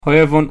Hi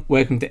everyone,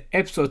 welcome to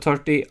episode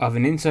 30 of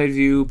an Inside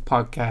View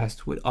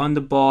podcast with On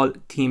the Ball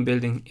Team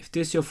Building. If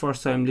this is your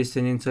first time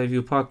listening to Inside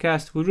View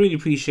podcast, we'd really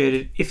appreciate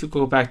it if you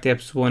go back to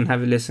episode 1 and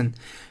have a listen.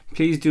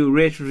 Please do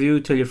rate, review,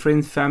 tell your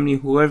friends, family,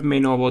 whoever may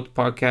know about the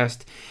podcast.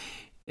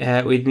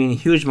 It would mean a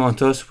huge amount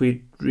to us.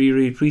 We'd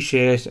really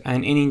appreciate it,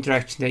 and any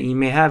interaction that you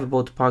may have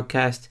about the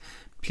podcast,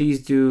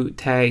 please do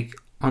tag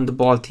On the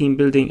Ball Team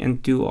Building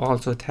and do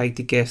also tag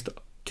the guest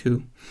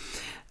too.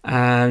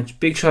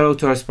 Big shout out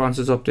to our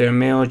sponsors up there,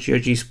 Mayo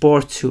GRG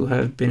Sports, who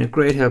have been a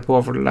great help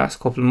over the last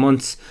couple of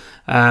months.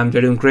 They're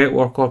doing great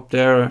work up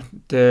there.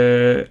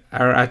 They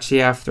are actually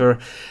after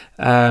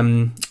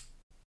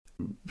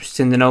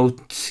sending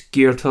out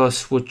gear to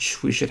us,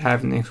 which we should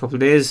have in the next couple of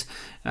days.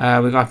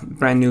 We got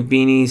brand new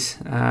beanies.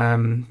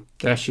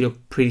 They actually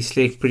look pretty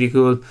slick, pretty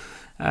cool.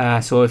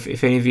 So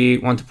if any of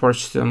you want to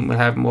purchase them, we'll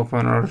have them up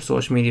on our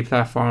social media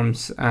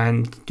platforms,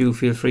 and do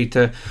feel free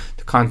to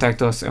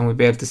contact us and we'll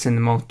be able to send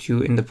them out to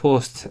you in the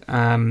post.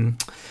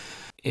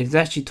 It's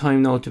actually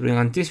time now to bring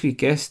on this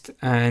week's guest,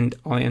 and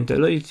I am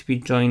delighted to be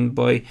joined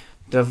by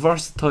the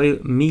versatile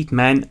meat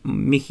man,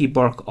 Mickey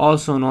Burke,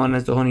 also known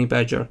as the Honey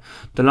Badger.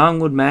 The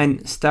Longwood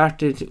man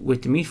started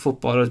with the Meath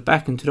Footballers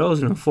back in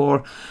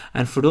 2004,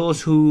 and for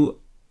those who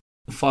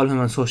follow him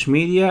on social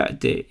media,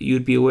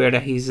 you'd be aware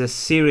that he's a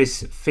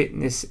serious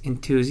fitness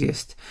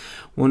enthusiast.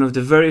 One of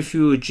the very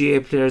few GA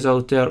players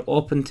out there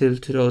up until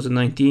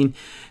 2019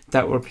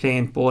 that were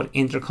playing both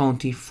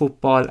inter-county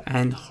football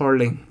and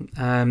hurling.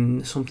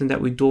 Something that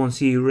we don't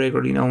see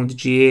regularly now in the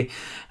GA,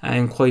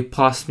 and quite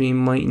possibly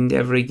mightn't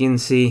ever again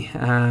see.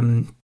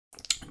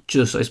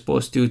 Just I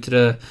suppose due to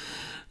the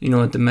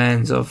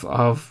demands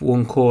of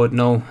one code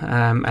now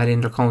at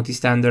inter-county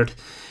standard.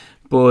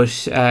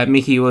 But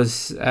Mickey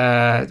was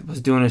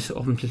doing it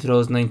up until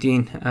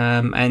 2019,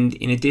 and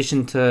in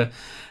addition to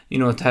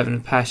to having a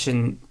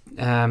passion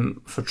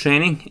for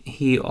training,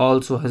 he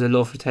also has a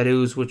love for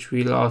tattoos, which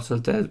we'll also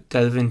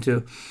delve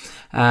into.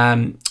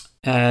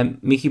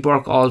 Mickey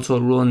Burke also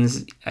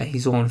runs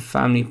his own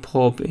family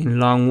pub in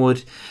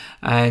Longwood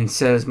and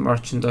sells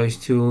merchandise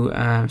too,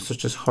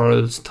 such as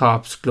hurls,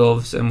 tops,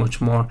 gloves, and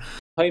much more.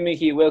 Hi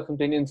Mickey, welcome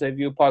to an Inside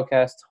View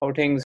podcast. How are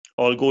things?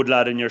 All good,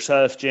 lad, and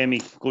yourself,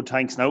 Jamie? Good,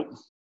 thanks now.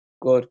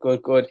 Good.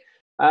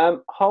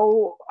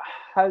 How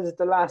has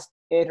the last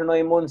 8 or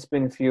 9 months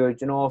been for you,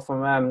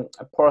 from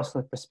a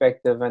personal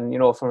perspective and,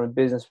 from a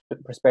business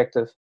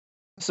perspective?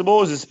 I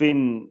suppose it's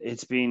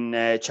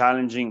been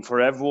challenging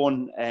for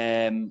everyone.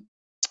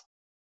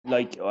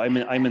 Like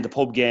I'm in the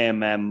pub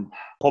game,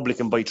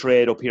 publican by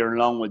trade up here in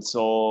Longwood,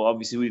 so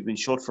obviously we've been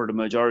shut for the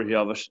majority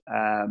of it,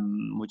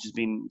 which has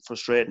been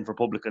frustrating for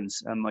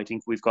publicans. I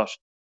think we've got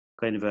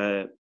kind of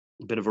a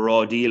bit of a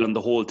raw deal on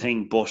the whole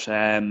thing, but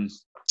I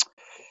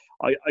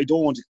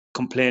don't want to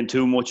complain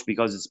too much,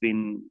 because it's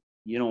been,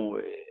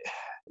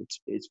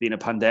 it's been a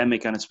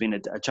pandemic and it's been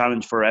a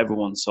challenge for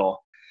everyone. So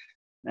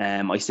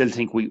I still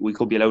think we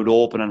could be allowed to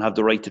open and have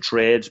the right to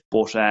trade.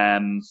 But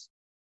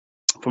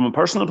from a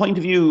personal point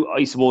of view,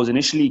 I suppose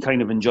initially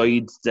kind of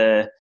enjoyed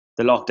the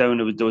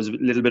lockdown. There was a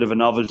little bit of a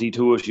novelty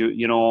to it,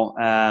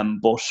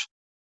 and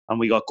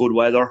we got good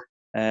weather.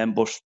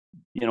 But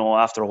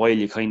after a while,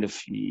 you kind of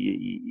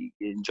you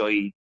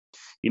enjoy.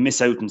 You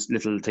miss out on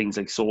little things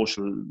like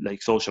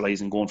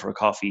socialising, going for a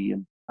coffee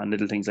and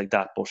little things like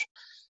that. But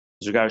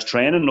as regards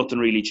training, nothing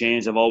really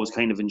changed. I've always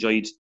kind of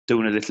enjoyed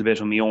doing a little bit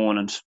on my own,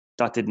 and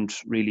that didn't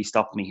really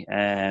stop me.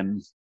 I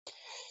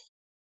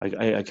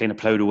kind of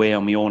ploughed away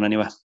on my own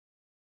anyway.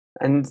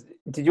 And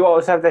did you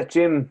always have that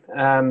gym,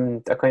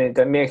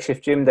 that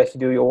makeshift gym that you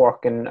do your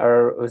work in,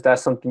 or was that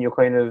something you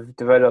kind of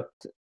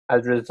developed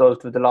as a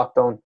result of the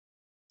lockdown?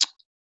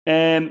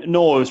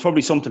 No, it was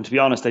probably something, to be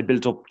honest, I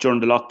built up during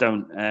the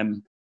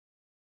lockdown.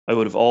 I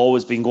would have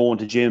always been going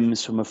to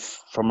gyms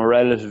from a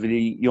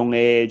relatively young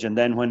age, and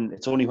then when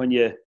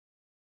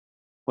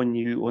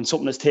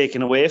something is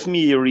taken away from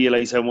you, you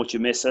realise how much you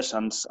miss it.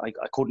 And I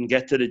couldn't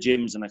get to the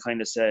gyms, and I kind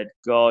of said,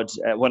 God,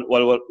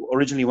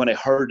 originally when I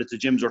heard that the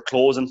gyms were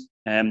closing,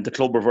 the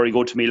club were very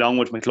good to me,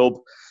 Longwood, my club,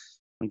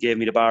 and gave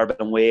me the barbell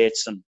and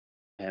weights, and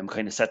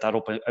kind of set that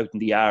up out in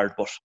the yard.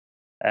 But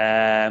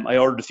I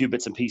ordered a few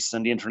bits and pieces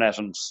on the internet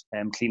and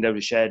cleaned out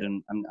a shed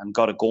and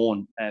got it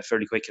going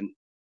fairly quick. And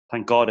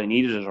thank God I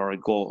needed it, or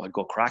I'd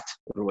go cracked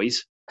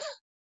otherwise.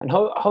 And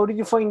how did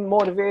you find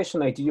motivation?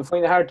 Like, did you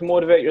find it hard to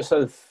motivate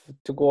yourself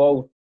to go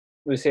out,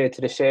 we say,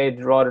 to the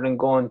shed rather than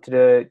going to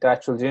the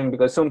actual gym?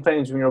 Because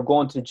sometimes when you're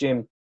going to the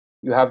gym,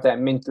 you have that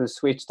mental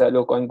switch that,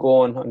 look, I'm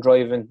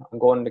driving, I'm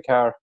going in the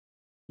car.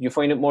 Do you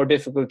find it more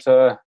difficult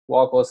to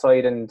walk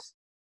outside and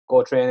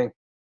go training?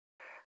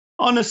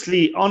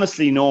 Honestly,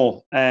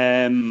 no.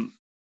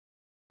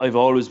 I've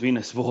always been,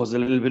 I suppose, a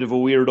little bit of a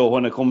weirdo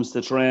when it comes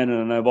to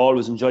training, and I've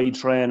always enjoyed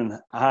training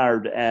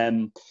hard.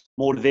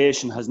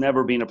 Motivation has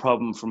never been a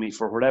problem for me,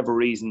 for whatever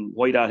reason.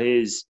 Why that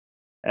is,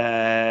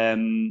 I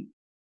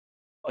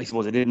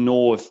suppose I didn't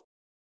know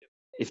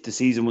if the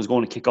season was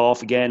going to kick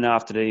off again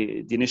after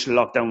the initial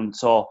lockdown.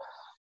 So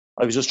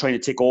I was just trying to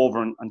tick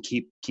over and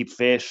keep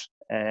fit.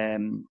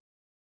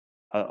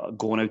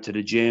 going out to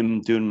the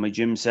gym, doing my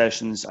gym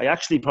sessions. I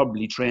actually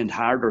probably trained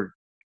harder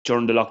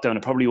during the lockdown. I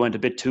probably went a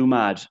bit too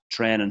mad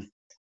training.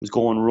 I was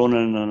going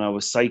running and I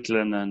was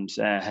cycling and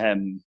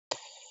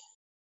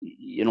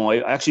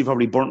I actually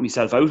probably burnt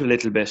myself out a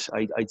little bit.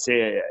 I'd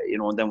say,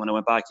 and then when I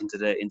went back into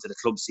the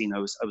club scene, I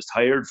was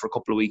tired for a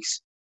couple of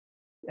weeks,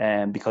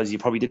 because you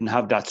probably didn't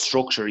have that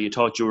structure. You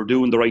thought you were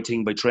doing the right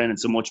thing by training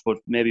so much, but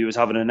maybe it was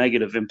having a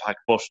negative impact.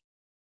 But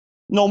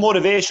no,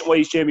 motivation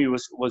wise, Jamie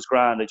was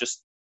grand.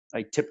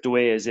 I tipped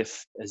away as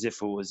if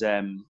it was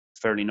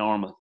fairly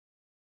normal.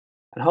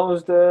 And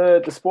how's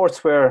the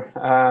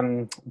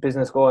sportswear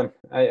business going?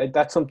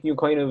 That's something you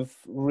kind of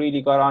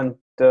really got on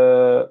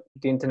the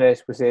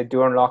internet, per se,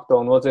 during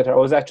lockdown, was it? Or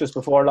was that just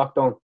before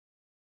lockdown?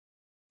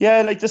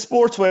 Yeah, like the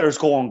sportswear is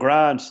going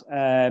grand.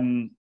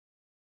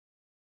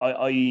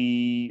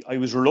 I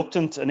was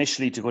reluctant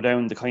initially to go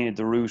down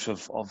the route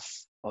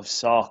of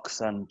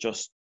socks and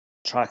just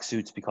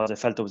tracksuits, because I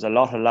felt there was a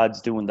lot of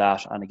lads doing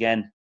that. And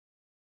again,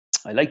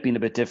 I like being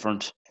a bit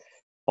different.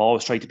 I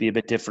always try to be a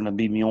bit different and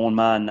be my own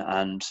man.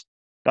 And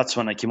that's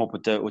when I came up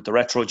with the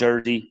retro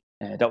jersey.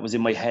 That was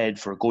in my head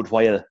for a good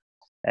while,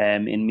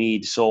 in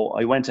Meath. So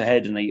I went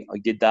ahead and I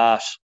did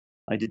that.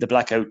 I did the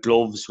blackout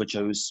gloves, which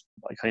I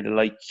kind of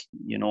like,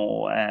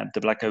 the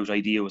blackout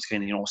idea was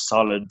kind of,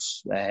 solid,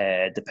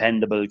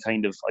 dependable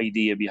kind of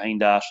idea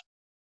behind that,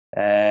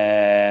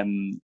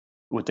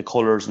 with the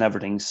colours and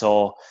everything.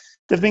 So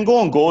they've been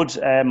going good.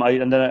 And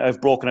then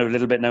I've broken out a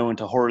little bit now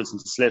into hurls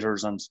and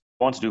slitters, and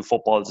want to do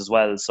footballs as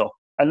well. So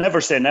I'll never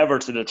say never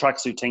to the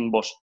tracksuit thing,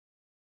 but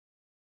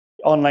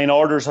online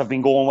orders have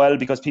been going well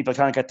because people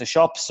can't get to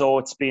shop. So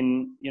it's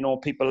been,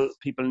 people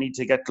need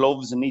to get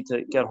gloves and need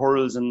to get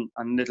hurls and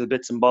little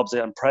bits and bobs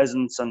and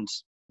presents. And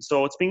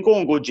so it's been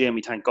going good,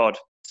 Jamie, thank God.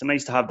 It's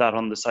nice to have that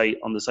on the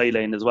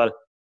sideline as well.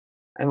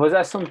 And was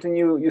that something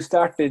you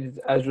started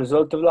as a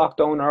result of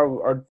lockdown,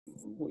 or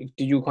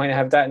did you kind of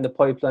have that in the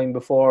pipeline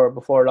before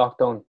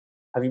lockdown?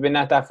 Have you been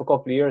at that for a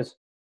couple of years?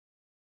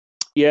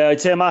 Yeah, I'd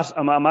say I'm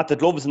at the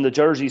gloves and the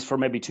jerseys for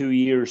maybe 2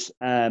 years.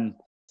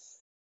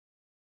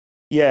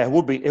 Yeah, it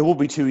would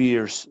be 2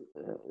 years.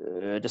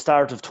 The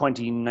start of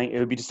 2019, it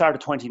would be the start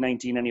of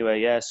 2019 anyway.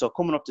 Yeah, so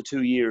coming up to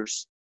 2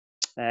 years.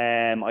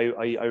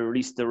 I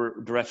released the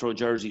retro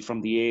jersey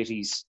from the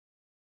 80s.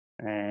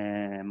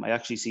 I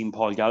actually seen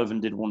Paul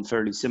Galvin did one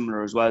fairly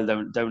similar as well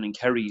down in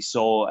Kerry.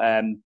 So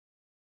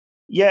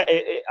yeah,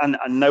 and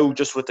now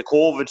just with the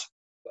COVID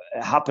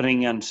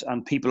happening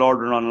and people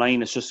ordering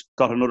online, it's just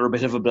got another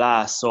bit of a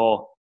blast.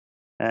 So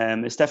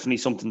it's definitely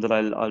something that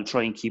I'll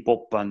try and keep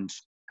up, and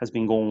has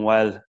been going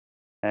well.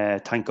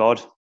 Thank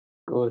God.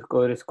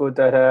 Good. It's good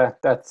that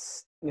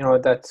that's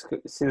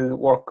still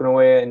working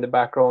away in the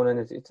background, and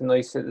it's a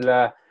nice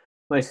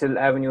little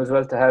avenue as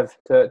well to have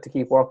to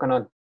keep working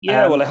on.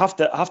 Yeah, well, I have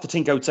to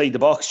think outside the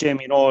box,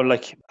 Jamie.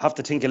 Have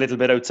to think a little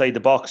bit outside the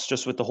box,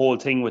 just with the whole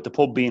thing with the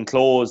pub being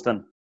closed,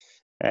 and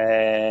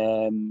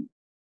everyone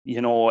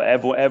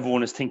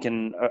is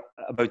thinking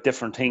about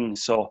different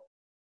things. So,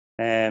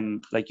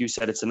 like you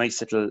said, it's a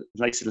nice little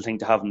thing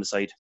to have on the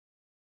side.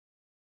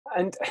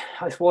 And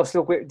I suppose,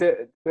 look,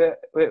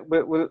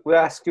 we'll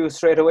ask you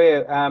straight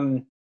away.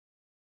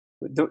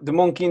 The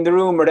monkey in the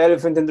room or the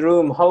elephant in the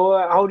room.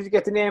 How did you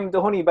get the name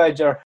the Honey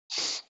Badger?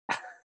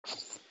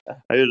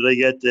 How did I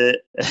get the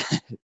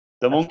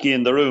monkey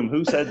in the room?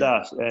 Who said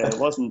that? It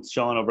wasn't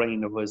Sean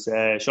O'Brien. It was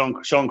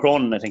Sean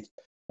Cronin, I think.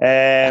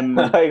 I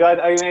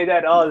made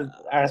that all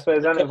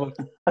ourselves on it.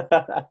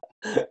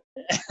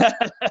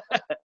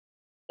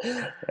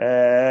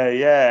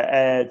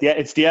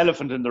 It's the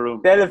elephant in the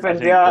room. The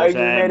elephant, I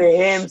made a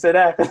hymn to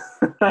that.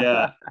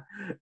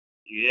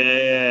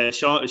 Yeah.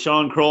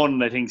 Sean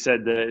Cronin, I think,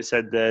 said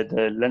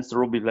the Leinster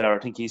rugby player. I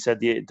think he said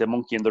the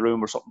monkey in the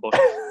room or something. But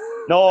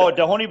no,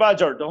 the honey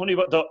badger.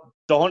 The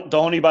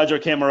honey badger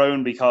came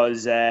around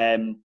because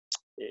there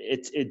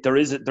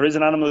is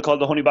an animal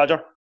called the honey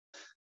badger,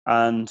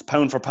 and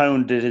pound for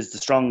pound, it is the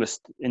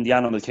strongest in the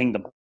animal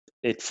kingdom.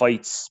 It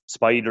fights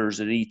spiders.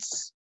 It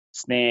eats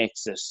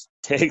snakes. It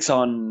takes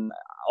on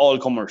all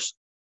comers.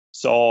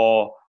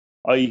 So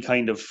I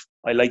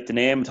liked the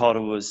name, thought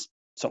it was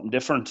something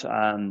different,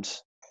 and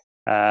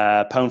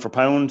pound for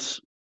pound,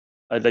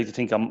 I'd like to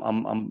think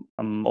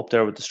I'm up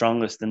there with the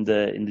strongest in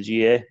the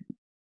GA.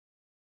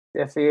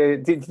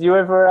 Definitely. Did you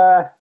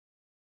ever?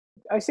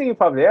 I see you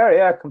probably are,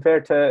 yeah,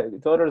 compared to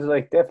others.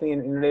 Like, definitely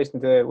in relation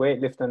to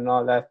weightlifting and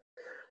all that.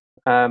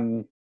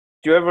 Do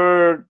you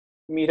ever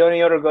meet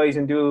any other guys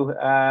and do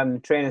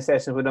training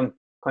sessions with them?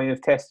 Kind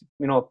of test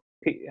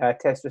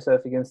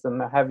yourself against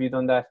them. Have you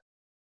done that?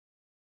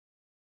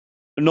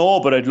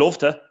 No, but I'd love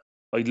to.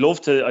 I'd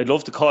love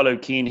to call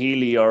out Cian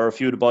Healy or a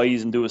few of the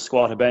boys and do a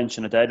squat, a bench,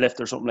 and a deadlift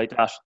or something like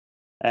that.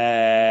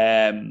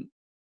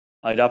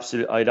 I'd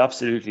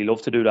absolutely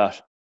love to do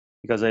that,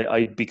 because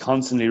I'd be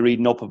constantly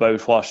reading up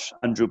about what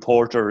Andrew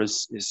Porter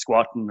is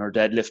squatting or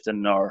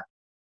deadlifting, or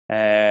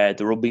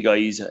the rugby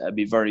guys. I'd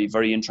be very,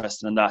 very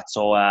interested in that.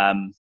 So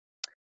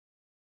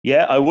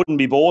yeah, I wouldn't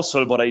be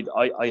boastful, but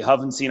I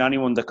haven't seen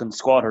anyone that can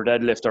squat or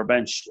deadlift or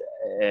bench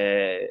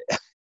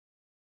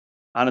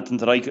anything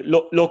that I could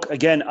look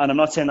again, and I'm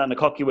not saying that in a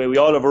cocky way. We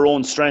all have our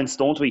own strengths,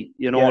 don't we?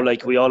 You know, Yeah.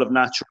 like we all have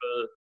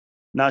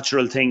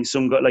natural things.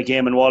 Some got like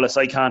Eamon Wallace.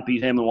 I can't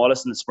beat Eamon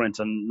Wallace in the sprint,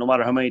 and no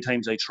matter how many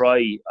times I try,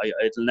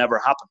 it'll never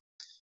happen.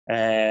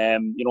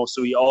 You know,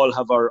 so we all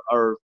have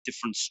our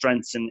different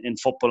strengths in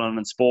football and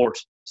in sport.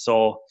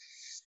 So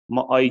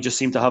I just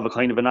seem to have a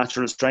kind of a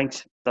natural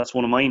strength. That's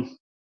one of mine.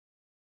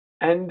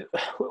 And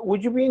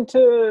would you be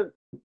into?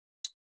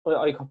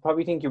 I could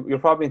probably think you're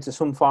probably into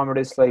some form of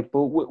this, like,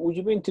 but would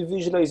you be into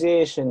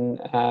visualization?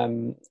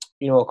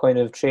 You know, kind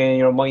of training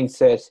your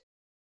mindset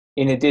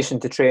in addition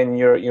to training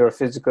your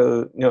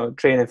physical. You know,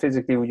 training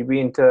physically. Would you be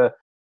into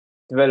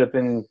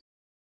developing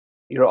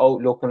your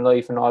outlook in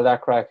life and all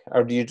that crack,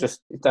 or is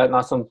that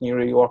not something you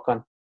really work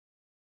on?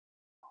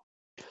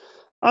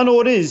 I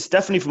know it is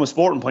definitely from a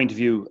sporting point of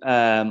view.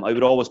 I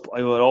would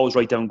always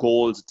write down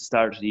goals at the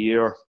start of the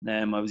year.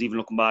 I was even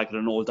looking back at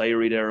an old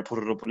diary there. I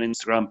put it up on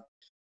Instagram,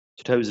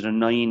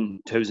 2009,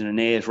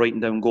 2008, writing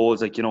down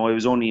goals. Like, you know, I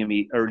was only in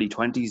my early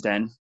 20s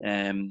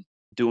then,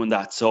 doing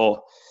that.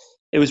 So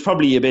it was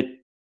probably it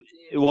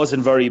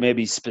wasn't very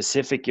maybe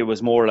specific. It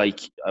was more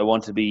like, I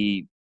want to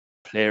be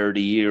player of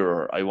the year,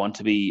 or I want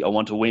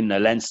to win a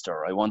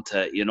Leinster. I want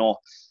to, you know,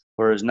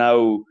 whereas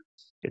now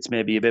it's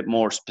maybe a bit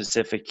more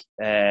specific.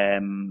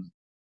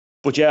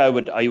 But yeah,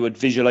 I would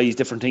visualize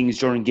different things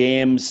during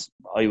games.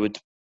 The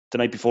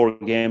night before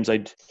games,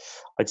 I'd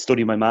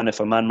study my man. If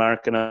I'm man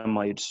marking him,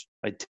 I'd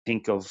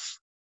think of,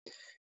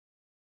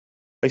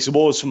 I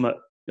suppose, from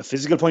a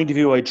physical point of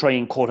view, I'd try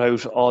and cut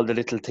out all the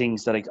little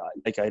things that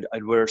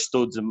I'd wear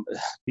studs, and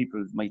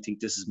people might think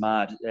this is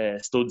mad.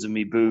 Studs in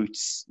my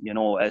boots, you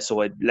know,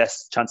 so I'd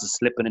less chance of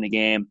slipping in a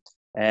game.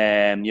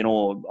 You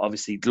know,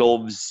 obviously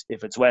gloves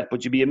if it's wet,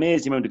 but you'd be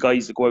amazed the amount of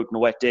guys that go out on a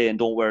wet day and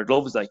don't wear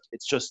gloves. Like,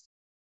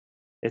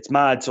 it's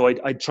mad. So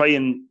I'd try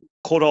and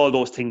cut all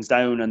those things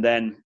down, and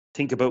then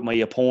think about my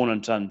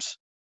opponent, and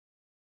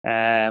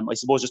I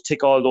suppose just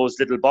tick all those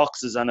little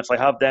boxes. And if I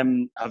have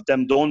them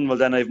done, well,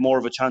 then I have more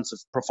of a chance of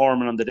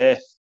performing on the day.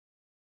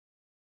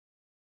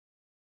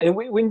 And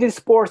when did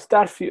sports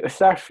start for you? The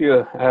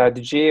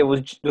GAA,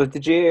 was the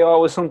GAA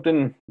always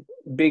something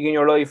big in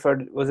your life,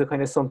 or was it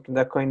kind of something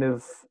that kind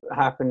of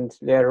happened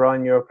later on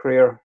in your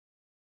career?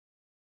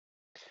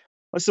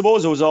 I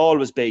suppose it was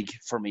always big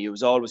for me. It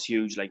was always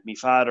huge. Like, my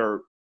father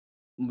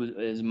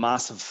is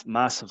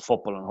massive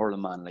football and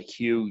hurling man, like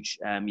huge.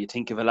 You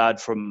think of a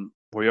lad from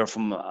where you're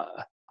from,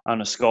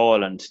 on a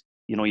school, and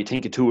you know, you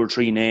think of 2 or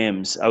 3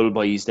 names, old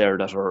boys there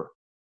that are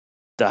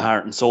the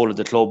heart and soul of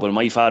the club. Well,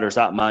 my father's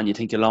that man. You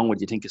think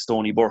you think of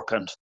Stoney Burke,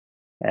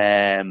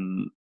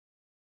 and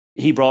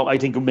he brought, I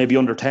think, maybe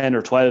under 10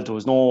 or 12. There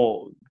was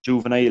no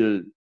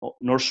juvenile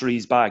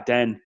nurseries back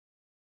then.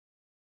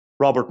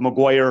 Robert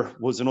Maguire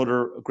was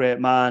another great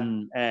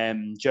man.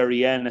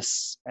 Jerry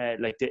Ennis,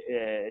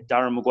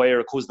 Darren Maguire,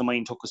 a cousin of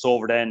mine, took us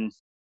over then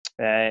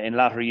in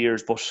latter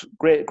years. But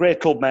great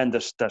club men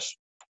that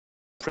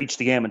preached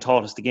the game and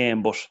taught us the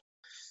game. But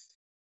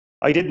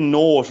I didn't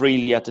know it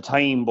really at the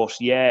time. But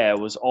yeah, I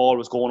was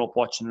always going up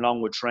watching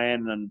Longwood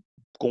training and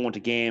going to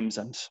games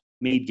and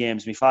Meath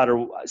games. My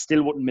father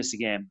still wouldn't miss a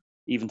game,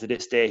 even to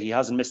this day. He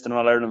hasn't missed an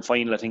All-Ireland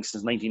final, I think,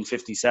 since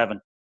 1957.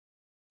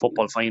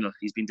 Football final.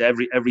 He's been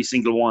to every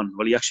single one.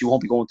 Well, he actually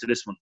won't be going to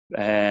this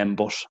one,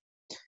 but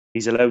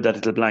he's allowed that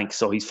little blank.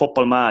 So he's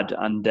football mad,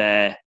 and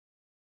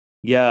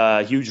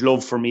yeah, huge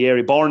love for me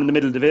area. Born in the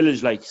middle of the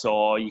village, like,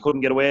 so you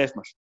couldn't get away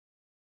from it.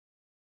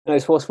 And I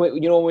suppose,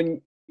 you know,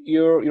 when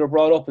you're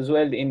brought up as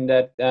well in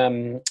that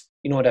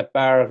you know, that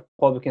bar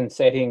publican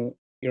setting,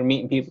 you're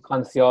meeting people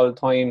constantly all the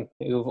time.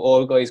 You have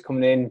old guys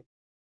coming in,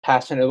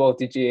 passionate about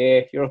the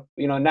GAA.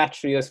 You know,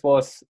 naturally, I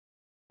suppose,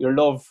 your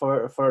love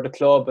for the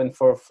club and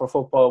for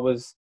football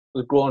was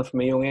grown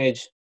from a young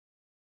age.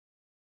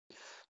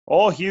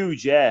 Oh,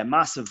 huge, yeah,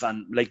 massive.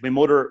 And like, my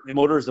mother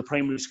is the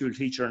primary school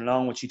teacher in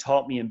Longwood. She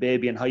taught me in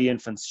baby and high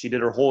infants. She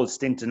did her whole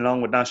stint in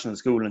Longwood National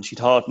School, and she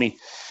taught me.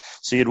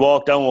 So you'd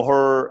walk down with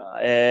her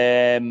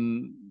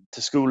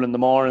to school in the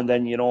morning,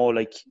 then, you know,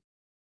 like,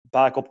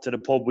 back up to the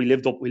pub. We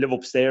live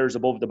upstairs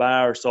above the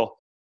bar, so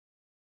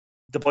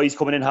the boys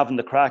coming in having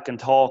the crack and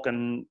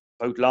talking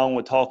about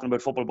Longwood, talking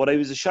about football. But I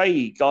was a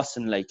shy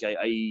gossin, like,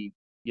 I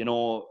you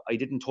know, I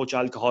didn't touch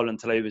alcohol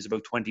until I was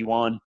about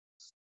 21.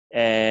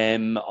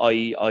 I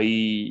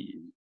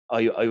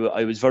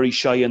was very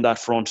shy on that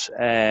front.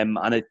 And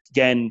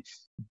again,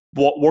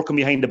 working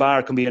behind the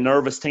bar can be a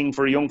nervous thing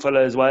for a young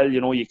fella as well.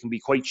 You know, you can be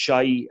quite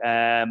shy.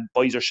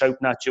 Boys are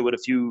shouting at you with a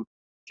few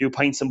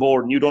pints on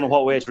board, and you don't know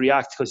what way to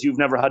react because you've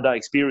never had that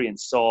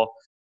experience. So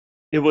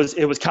it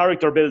was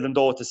character building,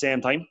 though. At the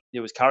same time,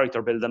 it was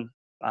character building,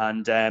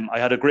 and I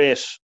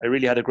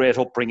really had a great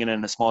upbringing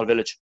in a small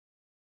village.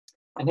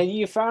 And then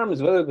you farm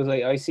as well, because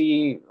I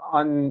see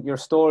on your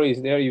stories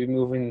there you've been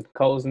moving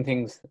cows and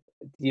things.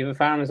 Do you have a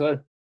farm as well?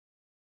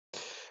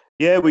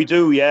 Yeah, we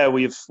do. Yeah,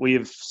 we have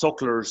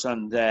sucklers,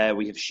 and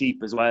we have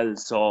sheep as well.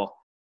 So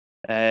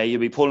you'll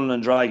be pulling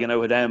and dragging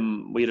out of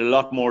them. We had a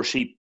lot more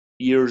sheep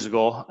years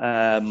ago.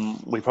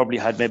 We probably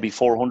had maybe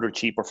 400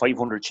 sheep or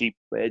 500 sheep.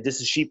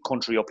 This is sheep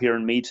country up here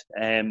in Meath.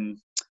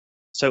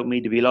 South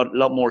Meath to be a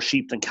lot more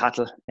sheep than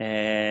cattle,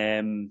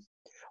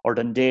 or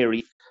than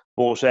dairy.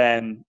 But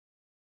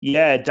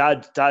yeah,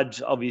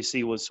 Dad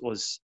obviously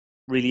was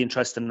really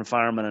interested in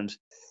farming, and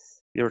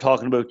you were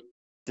talking about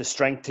the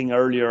strength thing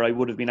earlier. I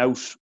would have been out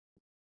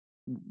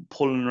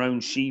pulling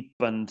around sheep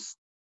and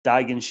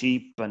dagging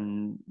sheep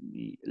and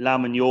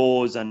lambing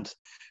ewes, and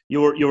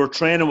you were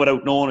training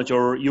without knowing it.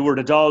 You were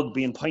the dog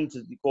being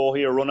pointed, go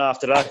here, run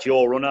after that,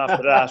 run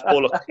after that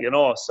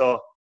bullock, so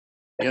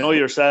you know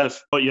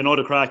yourself, but you know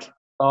the crack.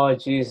 Oh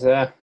geez,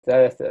 the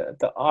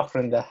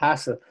offering, the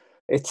hassle.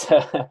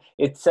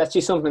 It's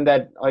actually something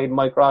that I had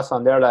Mike Ross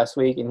on there last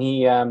week, and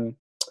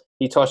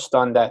he touched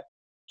on that.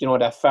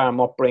 That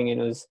farm upbringing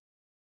is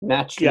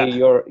naturally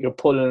you're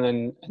pulling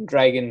and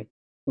dragging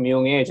from a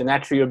young age, and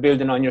naturally you're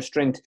building on your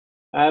strength.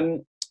 I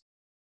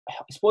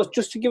suppose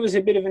just to give us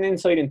a bit of an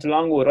insight into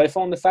Longwood, I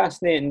found it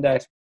fascinating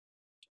that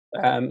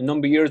a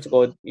number of years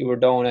ago you were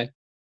down at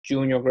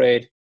junior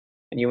grade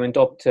and you went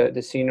up to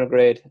the senior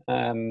grade.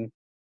 Do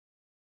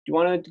you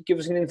want to give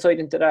us an insight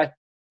into that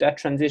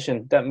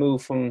transition, that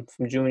move from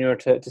junior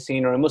to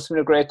senior? It must have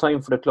been a great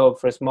time for the club,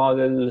 for a small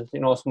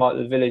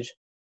little village.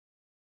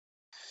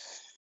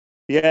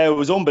 Yeah, it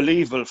was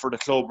unbelievable for the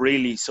club,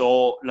 really.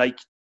 So, like,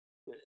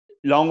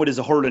 Longwood is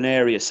a hurling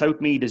area.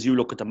 South Meath, as you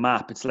look at the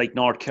map, it's like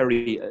North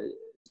Kerry.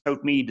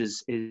 South Meath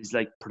is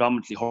like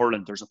predominantly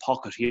hurling. There's a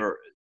pocket here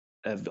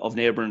of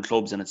neighbouring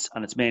clubs, and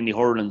it's mainly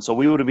hurling. So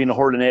we would have been a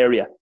hurling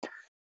area.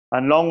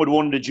 And Longwood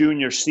won the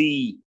Junior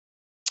C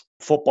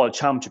football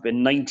championship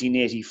in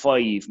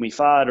 1985. My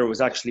father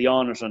was actually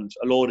on it, and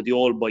a load of the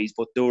old boys,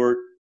 but they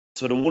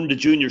won the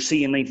Junior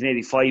C in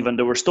 1985, and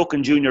they were stuck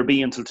in Junior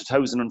B until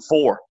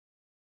 2004.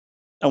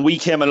 And we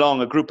came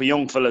along, a group of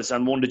young fellas,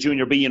 and won the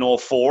Junior B in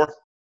 2004.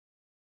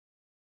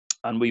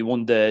 And we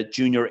won the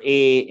Junior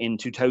A in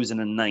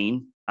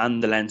 2009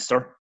 and the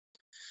Leinster.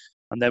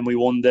 And then we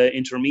won the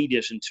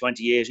Intermediate in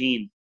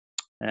 2018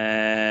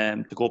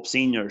 to go up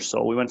seniors.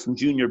 So we went from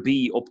Junior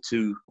B up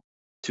to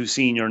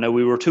senior. Now,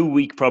 we were too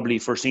weak probably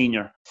for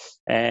senior.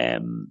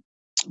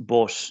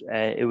 But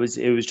it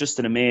was just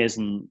an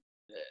amazing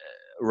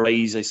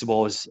rise, I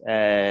suppose,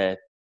 to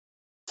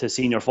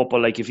senior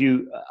football. Like,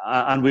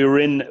 and we were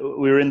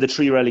in the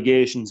 3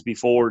 relegations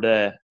before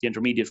the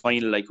intermediate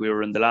final. Like, we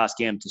were in the last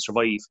game to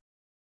survive,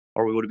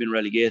 or we would have been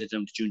relegated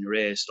down to Junior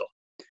A. So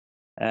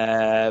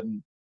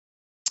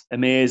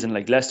amazing,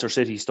 like Leicester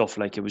City stuff.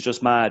 Like, it was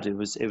just mad. It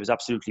was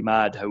absolutely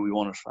mad how we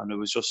won it, and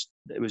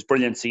it was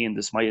brilliant seeing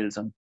the smiles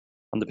on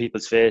the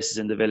people's faces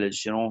in the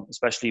village.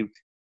 Especially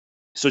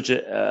such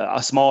a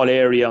small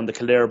area on the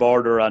Kildare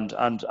border, and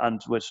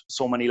with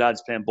so many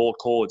lads playing both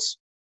codes.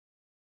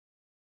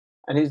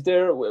 And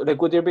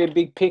would there be a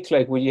big pick?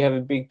 Like, would you have a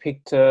big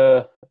pick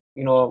to,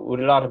 would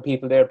a lot of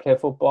people there play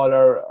football,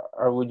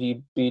 or would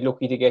you be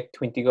lucky to get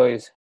 20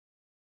 guys?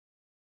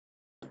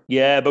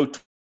 Yeah, about,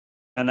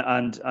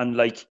 and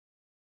like,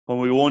 when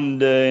we won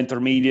the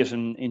intermediate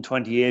in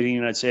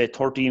 2018, I'd say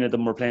 13 of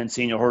them were playing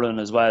senior hurling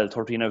as well.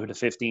 13 out of the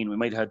 15. We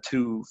might have had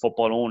 2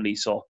 football only,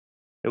 so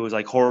it was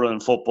like hurling,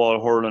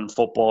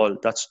 football.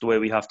 That's the way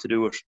we have to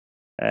do it.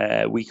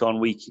 Week on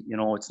week,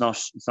 it's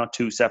not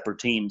 2 separate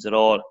teams at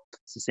all.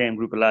 It's the same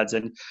group of lads,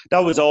 and that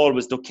was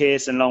always the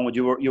case in Longwood.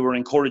 You were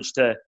encouraged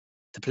to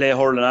play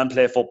hurling and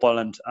play football,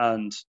 and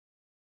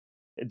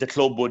the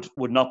club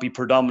would not be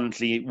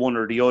predominantly one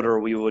or the other.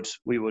 We would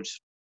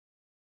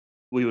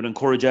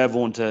encourage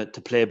everyone to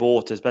play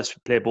both, as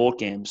best play both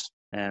games,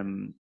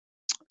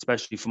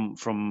 especially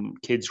from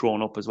kids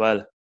growing up as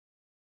well.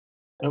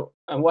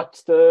 And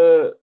what's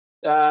the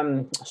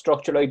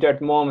structure like there at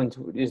the moment?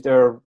 Is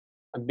there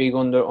a big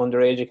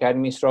underage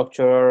academy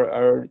structure,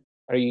 or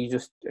are you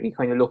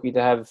kind of lucky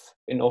to have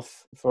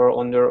enough for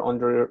under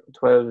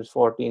 12s,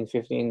 14s,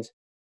 15s?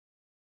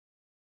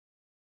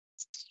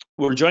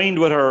 We're joined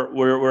with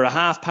we're a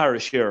half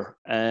parish here.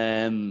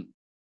 We're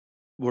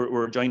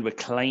joined with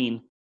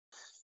Killeen.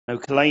 Now,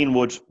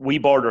 Killeen we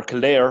border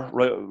Kildare,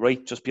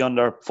 right just beyond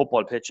our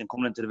football pitch, and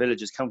coming into the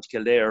village is County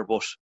Kildare,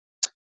 but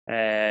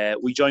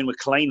we join with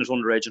Killeen at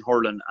underage in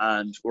hurling,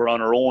 and we're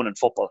on our own in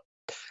football.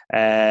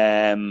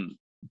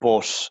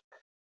 But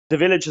the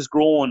village has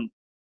grown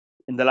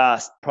in the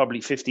last probably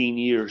 15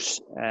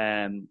 years.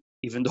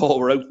 Even though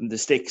we're out in the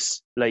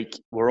sticks, like,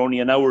 we're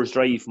only an hour's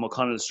drive from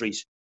O'Connell Street.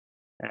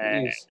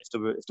 If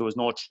there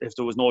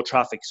was no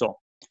traffic, so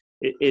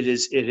it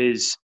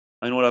is.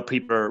 I know that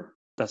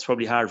that's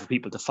probably hard for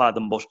people to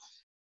fathom, but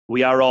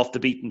we are off the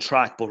beaten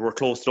track, but we're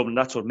close to Dublin.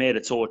 That's what made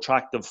it so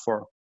attractive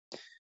for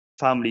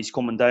families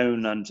coming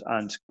down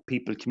and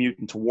people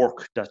commuting to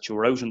work, that you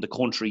were out in the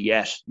country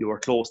yet you were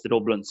close to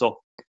Dublin. So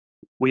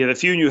we have a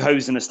few new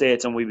housing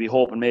estates, and we'll be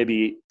hoping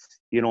maybe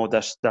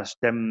that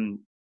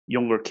them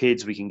younger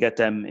kids, we can get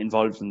them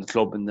involved in the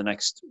club in the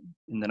next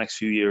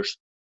few years.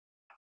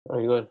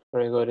 Very good,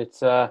 very good.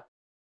 It's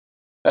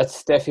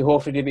that's definitely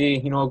hopefully to be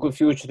a good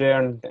future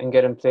there, and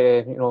get them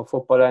play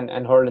football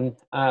and hurling.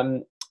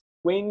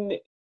 When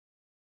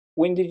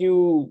when did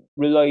you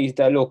realise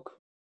that, look,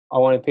 I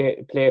want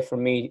to play for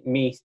me?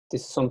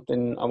 This is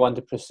something I want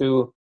to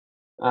pursue.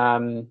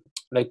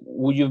 Like,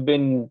 would you have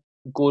been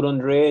good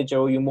underage,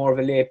 or were you more of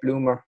a late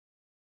bloomer?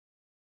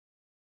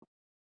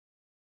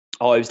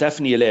 Oh, I was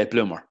definitely a late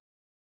bloomer.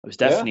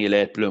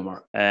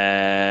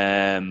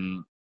 Yeah.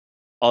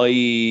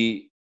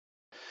 I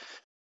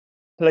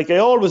I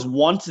always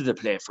wanted to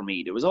play for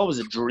Meath. It was always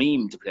a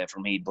dream to play for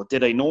Meath. But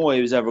did I know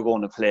I was ever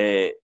going to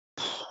play?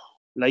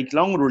 Like,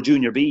 Longwood were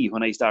junior B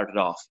when I started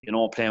off,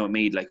 playing with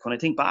Meath. Like, when I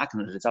think back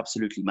on it, it's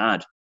absolutely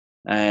mad.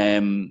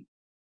 Underage,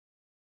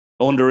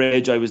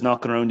 I was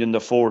knocking around in the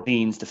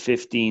 14s, the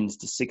 15s,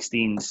 the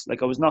 16s.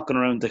 Like, I was knocking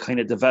around the kind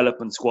of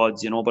development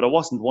squads, but I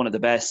wasn't one of the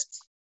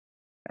best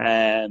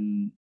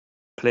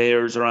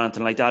players or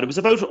anything like that. It was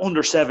about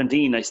under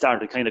 17 I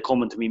started kind of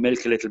coming to me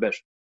milk a little bit.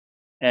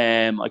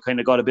 I kind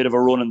of got a bit of a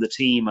run in the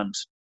team, and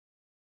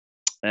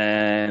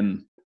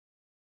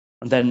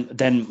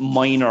then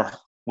minor,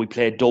 we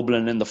played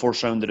Dublin in the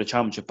first round of the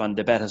championship and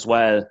they bet as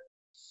well.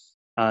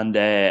 And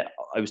I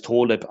was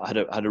told I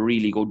had a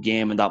really good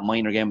game in that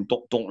minor game.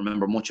 Don't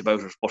remember much about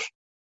it, but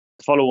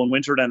the following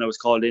winter, then I was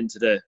called into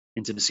the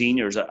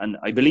seniors, and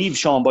I believe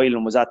Sean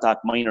Boylan was at that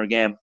minor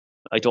game.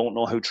 I don't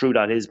know how true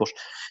that is, but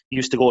he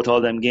used to go to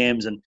all them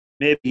games, and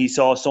maybe he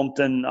saw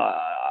something.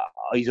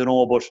 I don't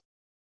know, but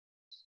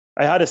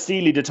I had a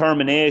steely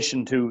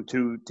determination to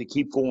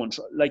keep going.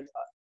 Like,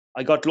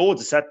 I got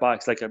loads of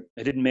setbacks. Like,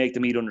 I didn't make the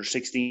Meath under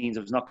 16s. I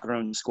was knocking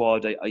around the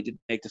squad. I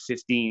didn't make the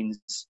 15s.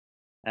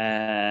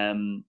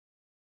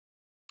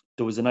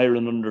 There was an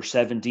Ireland under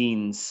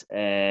 17s.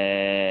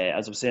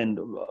 As I was saying,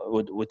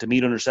 with the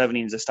Meath under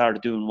 17s, I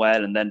started doing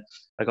well, and then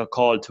I got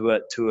called to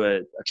a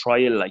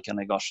trial, and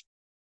I got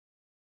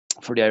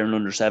for the Ireland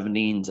under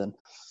 17s, and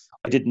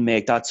I didn't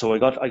make that. So I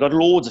got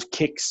loads of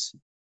kicks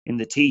in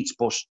the teeth,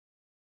 but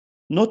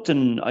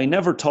nothing. I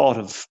never thought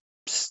of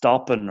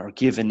stopping or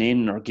giving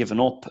in or giving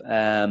up.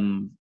 I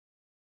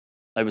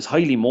was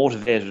highly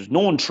motivated. No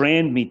one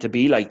trained me to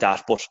be like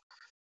that, but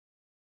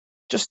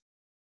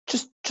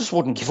just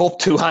wouldn't give up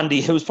too handy.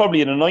 It was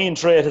probably an annoying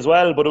trait as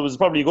well, but it was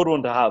probably a good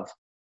one to have.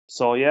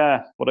 So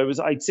yeah, but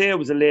I'd say I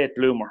was a late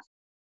bloomer.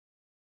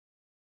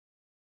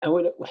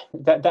 And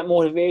that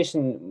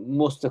motivation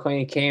must have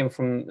kind of came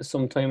from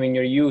some time in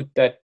your youth.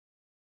 That,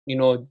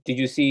 did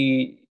you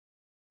see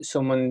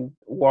someone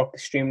work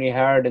extremely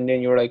hard and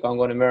then you're like, I'm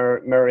going to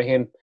mirror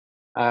him,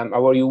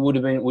 or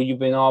would you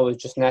been always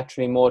just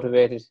naturally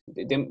motivated?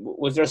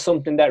 Was there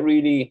something that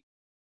really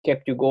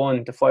kept you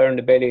going, the fire in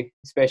the belly,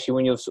 especially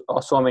when you have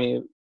so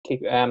many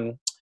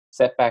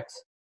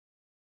setbacks?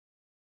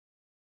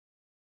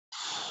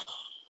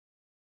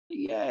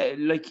 Yeah,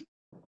 like,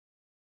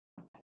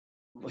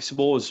 I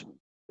suppose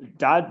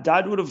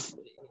Dad would have.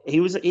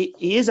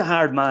 He is a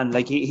hard man.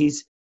 Like,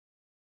 he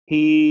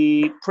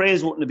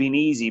praise wouldn't have been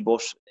easy,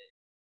 but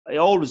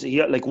he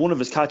had, like, one of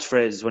his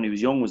catchphrases when he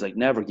was young was like,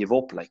 never give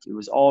up. Like, it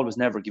was always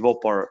never give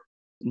up. Or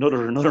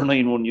another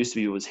 9-1 used to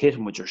be, was hit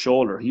him with your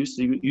shoulder. You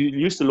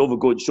used to love a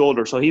good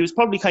shoulder, so he was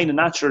probably kind of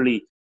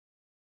naturally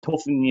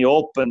toughening you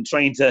up and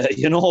trying to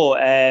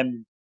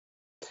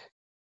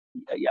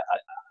yeah,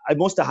 I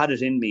must have had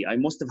it in me. I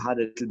must have had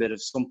a little bit of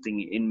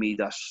something in me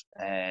that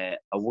I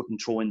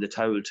wouldn't throw in the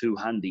towel too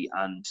handy.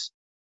 And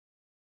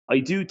I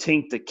do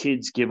think that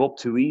kids give up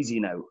too easy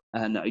now.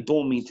 And I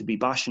don't mean to be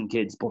bashing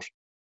kids, but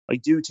I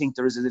do think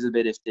there is a little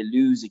bit, if they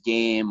lose a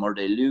game or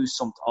they lose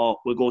something,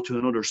 we'll go to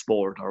another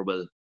sport, or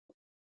we'll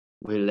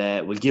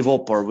give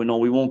up, or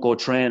we won't go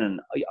training.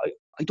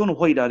 I don't know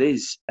why that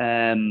is.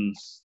 A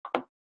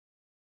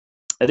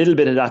little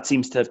bit of that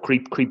seems to have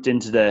creeped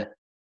into the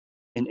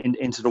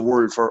into the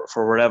world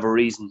for whatever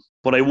reason.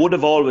 But I would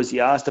have always,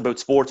 you asked about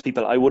sports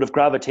people, I would have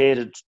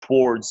gravitated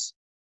towards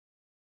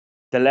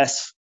the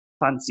less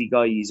fancy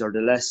guys, or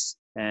the less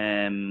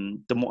I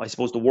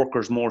suppose the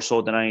workers, more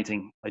so than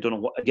anything. I don't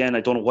know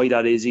why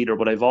that is either,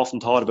 but I've often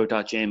thought about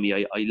that, Jamie.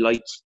 I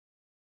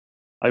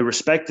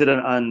respected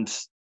and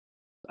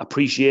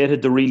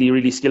appreciated the really,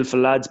 really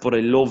skillful lads, but I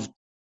loved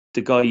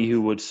the guy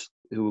who would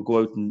go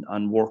out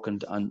and work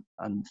and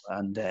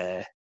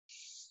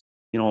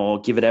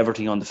give it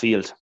everything on the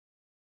field.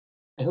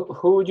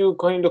 Who would you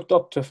kind of looked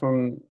up to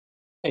from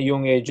a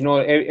young age?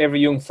 Every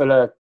young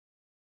fella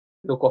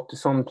look up to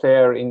some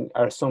player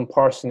or some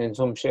person in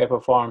some shape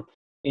or form.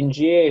 In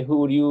GAA, who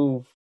would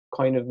you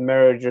kind of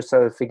mirrored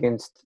yourself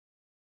against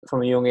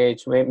from a young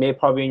age? Maybe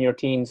probably in your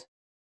teens.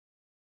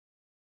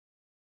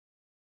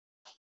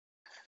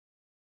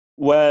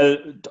 Well,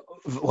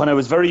 when I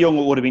was very young,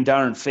 it would have been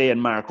Darren Fay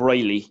and Mark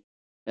Riley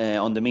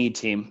on the Meath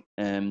team,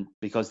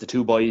 because the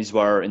two boys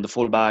were in the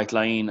full back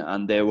line,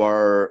 and they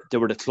were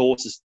the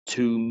closest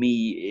to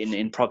me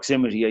in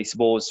proximity, I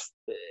suppose,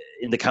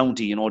 in the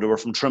county. They were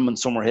from Trim and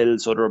Summerhill,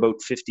 so they're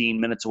about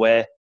 15 minutes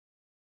away.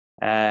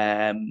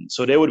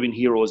 So they would have been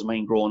heroes of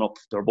mine growing up.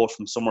 They're both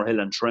from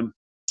Summerhill and Trim.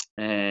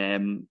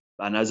 And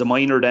as a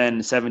minor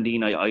then,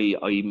 17,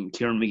 I'm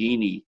Kieran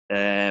McGeaney.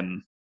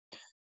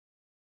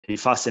 He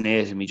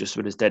fascinated me just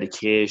with his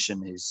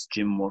dedication, his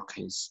gym work,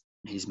 his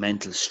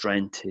mental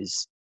strength,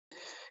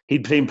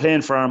 he'd been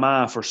playing for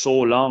Armagh for so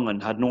long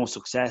and had no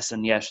success,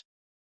 and yet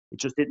it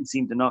just didn't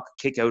seem to knock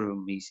a kick out of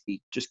him.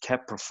 He just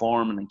kept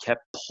performing and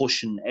kept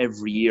pushing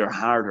every year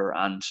harder.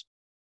 And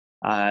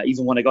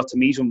even when I got to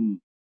meet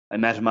him, I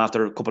met him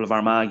after a couple of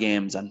Armagh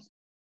games, and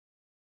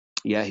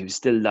yeah, he was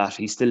still that.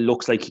 He still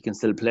looks like he can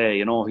still play.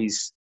 You know,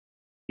 he's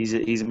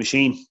a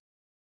machine.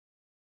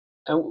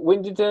 And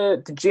when did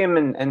the gym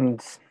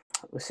and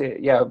say,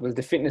 yeah, well,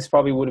 the fitness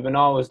probably would have been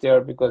always there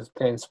because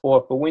playing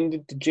sport, but when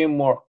did the gym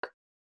work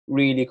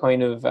really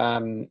kind of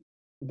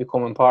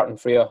become important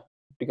for you?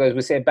 Because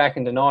we say back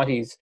in the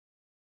noughties,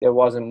 there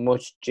wasn't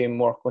much gym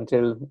work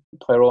until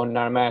Tyrone and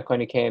Armagh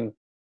kind of came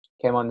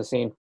on the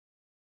scene.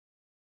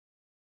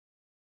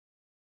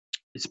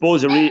 I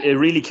suppose it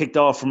really kicked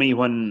off for me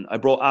when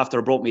after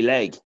I broke my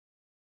leg.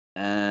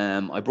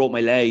 I broke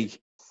my leg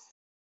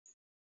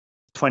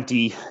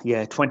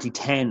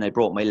 2010. I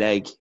broke my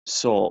leg,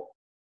 so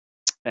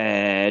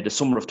the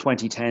summer of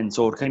 2010.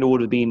 So it kind of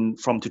would have been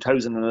from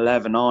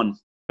 2011 on.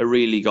 I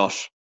really got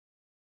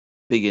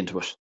big into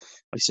it.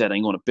 I said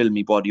I'm going to build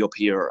my body up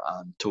here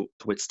and to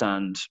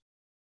withstand.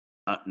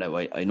 Now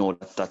I know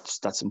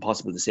that's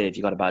impossible to say if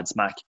you got a bad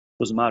smack.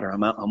 Doesn't matter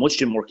how much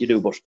gym work you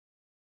do, but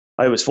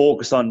I was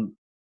focused on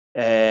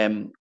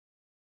getting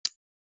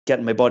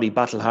my body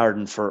battle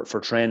hardened for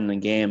training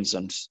and games,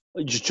 and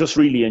I just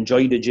really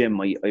enjoy the gym.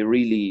 I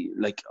really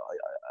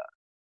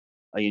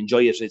I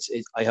enjoy it.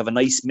 I have a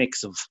nice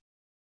mix of.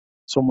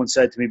 Someone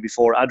said to me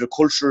before,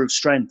 agricultural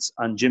strength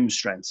and gym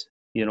strength.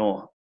 You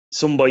know,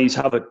 some boys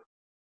have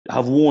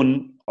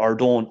one or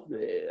don't,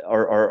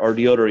 or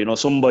the other. You know,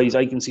 some boys,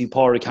 I can see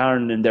Paul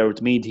Ricard in there with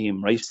the me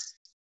team, right?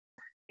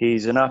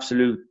 He's an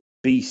absolute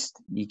beast.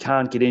 He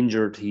can't get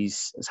injured.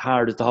 He's as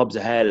hard as the hobs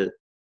of hell.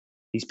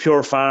 He's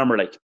pure farmer.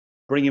 Like,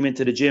 bring him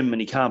into the gym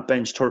and he can't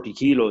bench 30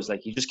 kilos.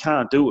 Like, he just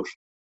can't do it.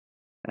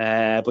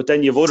 But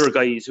then you have other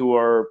guys who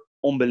are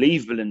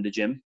unbelievable in the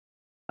gym,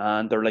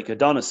 and they're like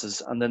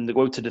Adonises, and then they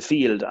go out to the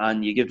field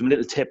and you give them a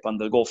little tip and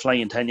they'll go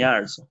flying 10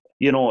 yards.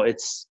 You know,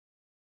 it's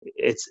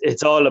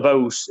all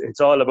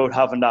about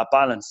having that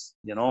balance,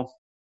 you know.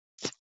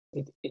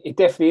 It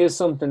definitely is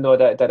something though,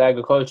 that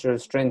agricultural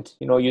strength.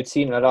 You know, you'd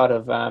seen a lot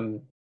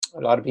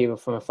of people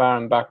from a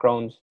farm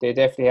background. They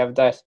definitely have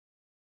that.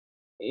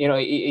 You know,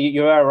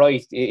 you are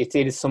right. It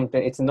is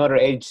something. It's another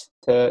edge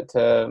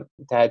to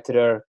add to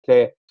their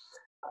play.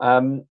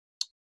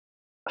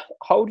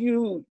 How do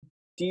you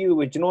deal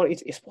with? You know,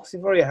 it's supposed to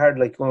be very hard.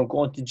 Like,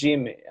 going to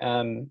gym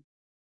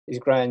is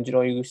grand. You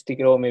know, you stick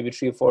it out maybe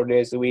 3 or 4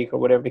 days a week or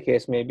whatever the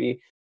case may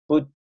be.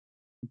 But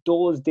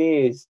those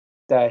days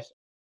that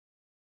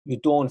you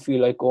don't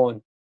feel like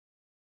going,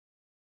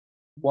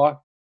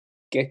 what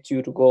gets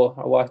you to go,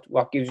 or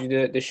what gives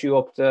you the shoe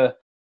up the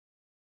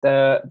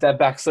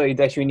backside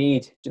that you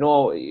need? You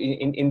know,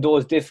 in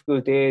those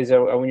difficult days,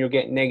 or when you're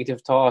getting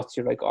negative thoughts,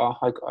 you're like, oh,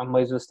 I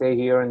might as well stay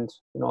here and,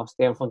 you know,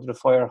 stay in front of the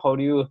fire. How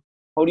do you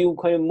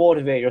kind of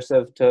motivate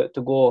yourself to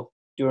go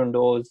during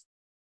those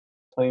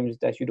times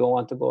that you don't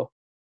want to go?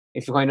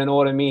 If you kind of know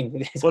what I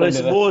mean. Well, I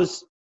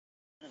suppose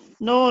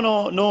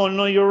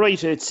no, you're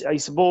right. I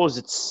suppose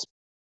it's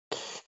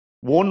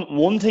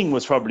one thing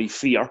was probably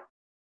fear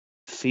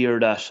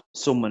that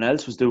someone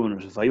else was doing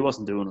it if I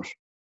wasn't doing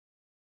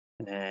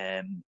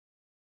it.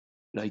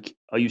 Like,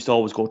 I used to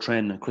always go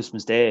training on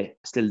Christmas Day,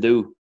 still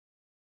do,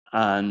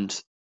 and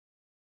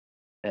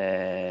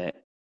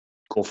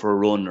go for a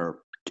run, or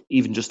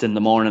even just in the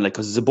morning, like,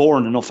 because it's a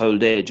boring enough old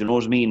day, do you know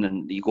what I mean?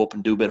 And you go up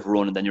and do a bit of a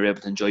run, and then you're able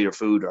to enjoy your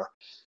food or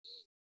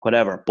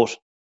whatever. But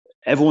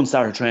everyone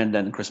started training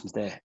then on Christmas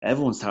Day.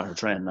 Everyone started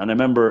training, and I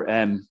remember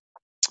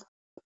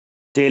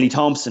Daley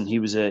Thompson. He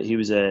was a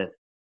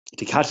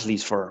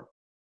decathlete for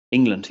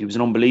England. He was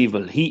an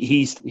unbelievable.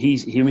 He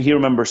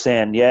remembers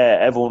saying, yeah,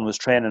 everyone was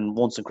training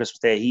once on Christmas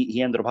Day.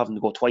 He ended up having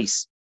to go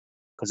twice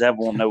because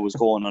everyone now was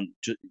going on.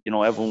 You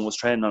know, everyone was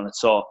training on it.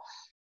 So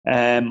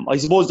I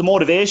suppose the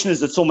motivation is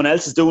that someone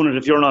else is doing it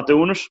if you're not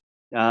doing it,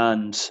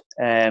 and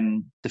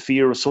the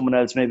fear of someone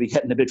else maybe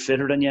getting a bit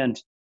fitter than you. And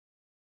I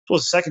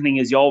suppose the second thing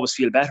is you always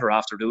feel better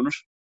after doing it.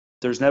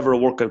 There's never a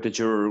workout that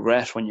you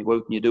regret when you go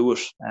out and you do it,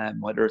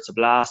 whether it's a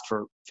blast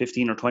for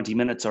 15 or 20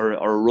 minutes or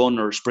a run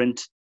or a sprint.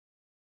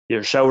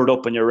 You're showered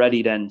up and you're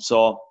ready then.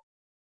 So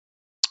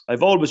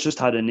I've always just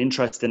had an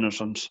interest in it,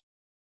 and I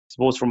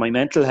suppose for my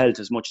mental health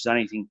as much as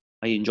anything,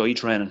 I enjoy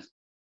training.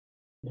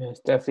 Yeah, it's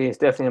definitely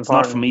important. It's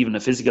not from even a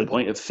physical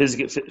point of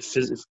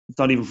it's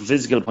not even from a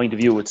physical point of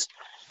view. It's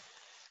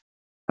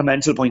a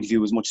mental point of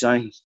view as much as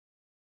anything.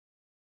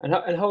 And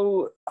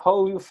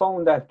how you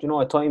found that, you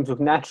know, at times,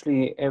 look,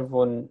 naturally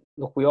everyone,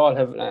 look, we all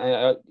have,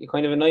 it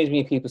kind of annoys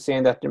me people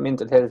saying that their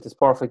mental health is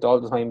perfect all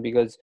the time,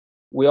 because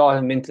we all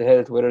have mental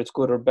health, whether it's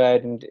good or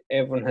bad, and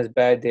everyone has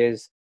bad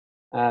days.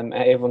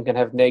 Everyone can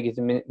have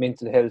negative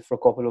mental health for a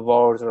couple of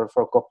hours or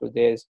for a couple of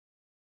days.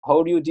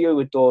 How do you deal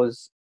with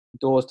those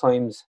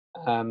times?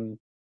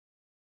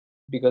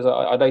 Because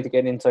I'd like to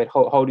get insight.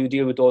 How do you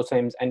deal with those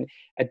times? And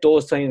at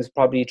those times,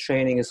 probably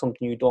training is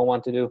something you don't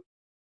want to do.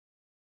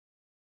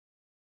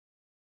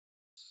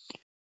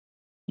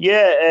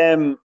 Yeah,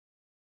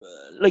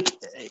 like,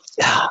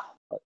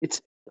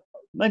 it's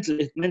mental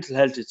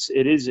health.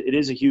 It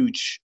is a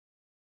huge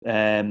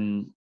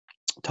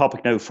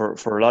topic now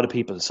for a lot of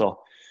people. So,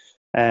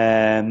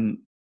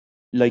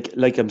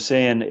 like I'm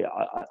saying,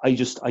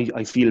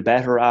 I feel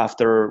better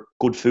after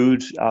good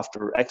food,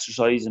 after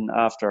exercise, and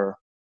after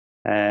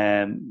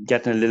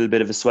getting a little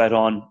bit of a sweat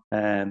on.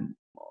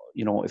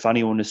 If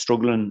anyone is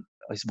struggling,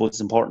 I suppose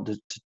it's important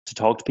to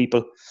talk to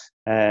people.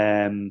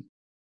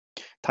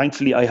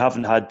 Thankfully, I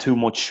haven't had too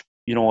much.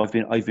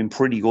 I've been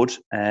pretty good.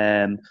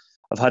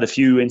 I've had a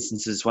few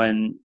instances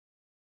when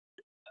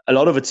a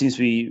lot of it seems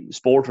to be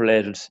sport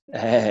related.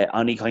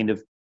 Any kind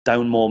of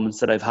down moments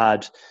that I've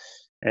had,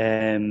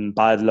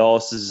 bad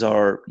losses,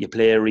 or you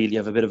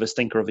have a bit of a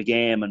stinker of a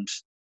game, and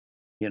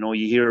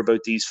you hear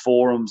about these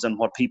forums and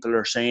what people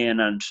are saying,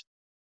 and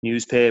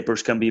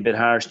newspapers can be a bit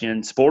harsh,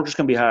 and supporters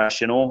can be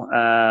harsh.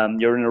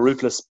 You're in a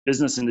ruthless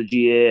business in the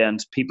GA, and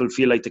people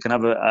feel like they can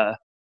have a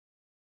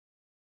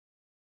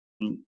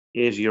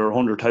 80 or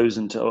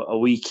 100,000 a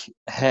week,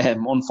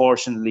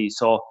 unfortunately.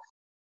 So,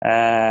 but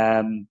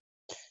I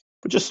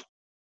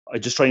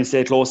just try and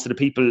stay close to the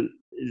people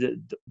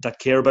that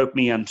care about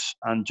me, and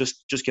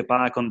just get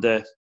back on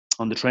the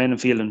training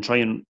field and try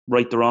and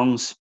right the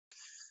wrongs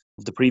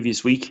of the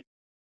previous week.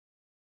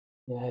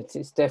 Yeah,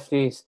 it's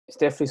definitely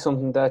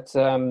something that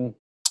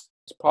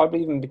it's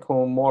probably even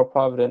become more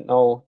prevalent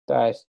now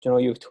that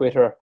you have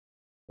Twitter.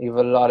 You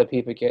have a lot of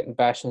people getting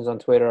bashings on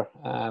Twitter.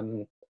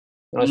 I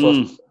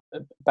suppose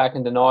back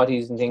in the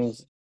noughties and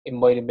things, it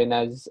might have been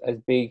as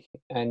big,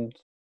 and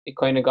it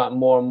kind of got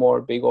more and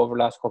more big over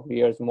the last couple of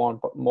years.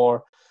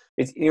 More.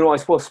 It's I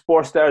suppose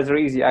sports stars are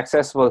easy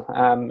accessible.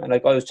 And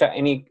like I was chat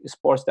any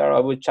sports star I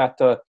would chat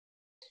to,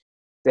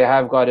 they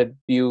have got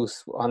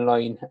abuse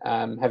online.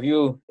 Have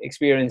you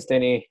experienced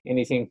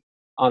anything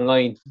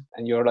online,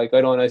 and you're like,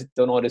 I don't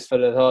know this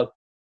fella at all?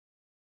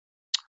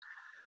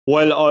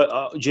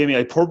 Well, Jamie,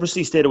 I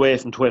purposely stayed away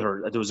from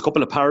Twitter. There was a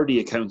couple of parody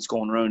accounts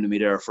going around to me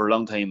there for a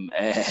long time,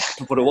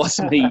 but it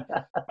wasn't me.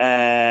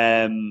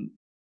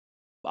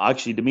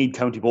 Actually, the Meath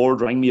County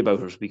Board rang me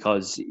about it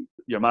because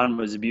your man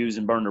was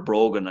abusing Bernard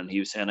Brogan, and he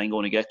was saying, I'm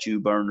going to get you,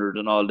 Bernard,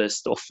 and all this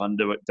stuff. And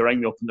they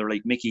rang me up and they're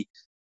like, Mickey,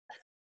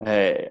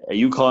 are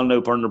you calling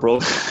out Bernard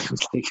Brogan? I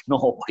was like,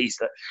 no,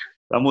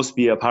 that must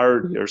be a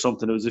parody or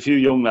something. There was a few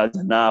young lads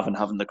in Navan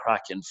having the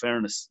crack, in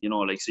fairness,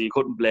 so you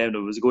couldn't blame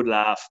them. It was a good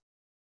laugh.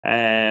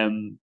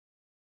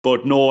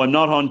 But no, I'm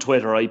not on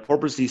Twitter. I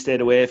purposely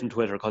stayed away from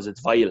Twitter because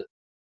it's vile.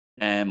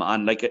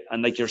 And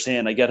like you're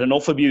saying, I get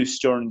enough abuse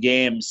during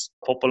games,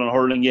 football and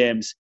hurling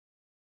games,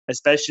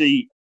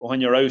 especially when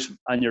you're out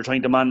and you're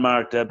trying to man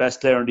mark the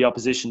best player in the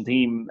opposition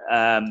team.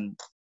 I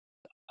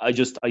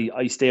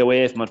stay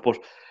away from it. But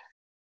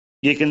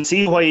you can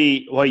see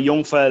why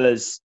young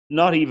fellas,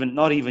 not even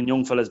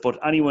young fellas, but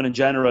anyone in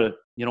general,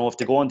 if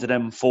they go into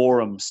them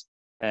forums,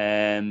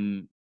 I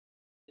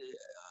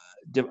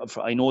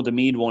know the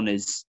Meath one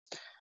is.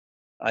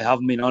 I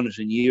haven't been on it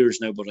in years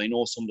now, but I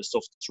know some of the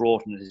stuff that's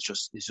wrote in it is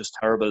just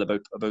terrible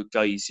about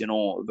guys.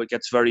 It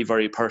gets very,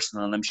 very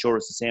personal, and I'm sure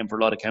it's the same for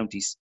a lot of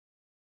counties.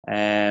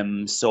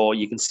 So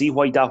you can see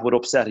why that would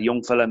upset a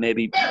young fella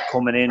maybe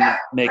coming in,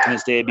 making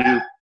his debut,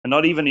 and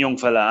not even a young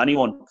fella,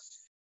 anyone.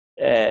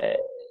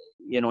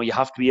 You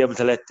have to be able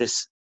to let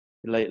this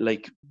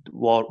like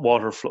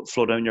water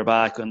flow down your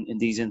back in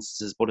these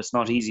instances, but it's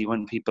not easy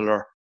when people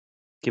are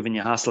giving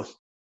you hassle.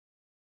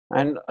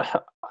 And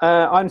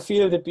on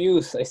field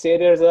abuse, I say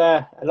there's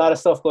a lot of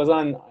stuff goes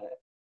on,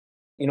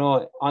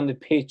 on the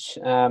pitch.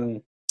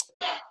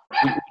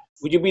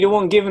 Would you be the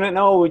one giving it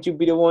now? Would you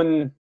be the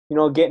one,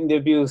 getting the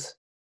abuse?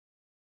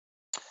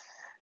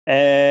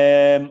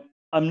 I'm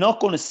not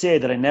going to say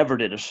that I never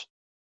did it,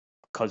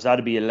 because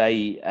that'd be a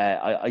lie.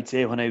 I'd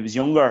say when I was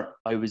younger,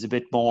 I was a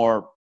bit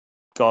more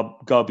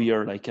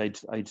gobbier, like I'd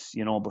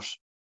but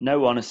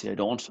now honestly I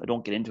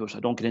don't get into it. I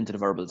don't get into the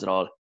verbals at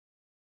all.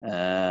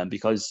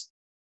 Because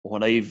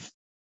what I've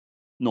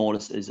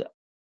noticed is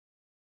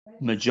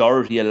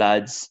majority of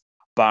lads'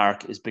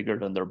 bark is bigger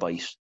than their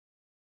bite,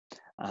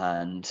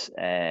 and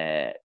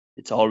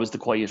it's always the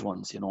quiet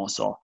ones,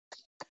 So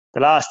the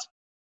last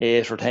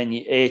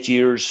 8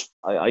 years,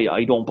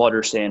 I don't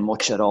bother saying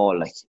much at all.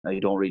 Like I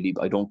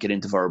don't get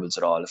into verbals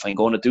at all. If I'm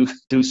going to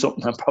do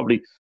something, I'm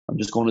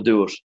just going to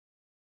do it.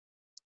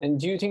 And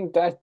do you think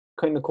that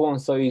kind of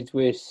coincides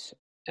with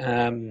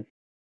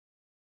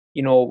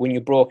when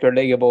you broke your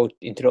leg about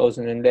in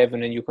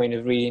 2011 and you kind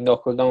of really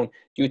knuckled down,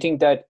 do you think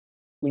that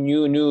when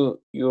you knew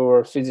you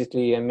were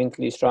physically and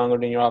mentally stronger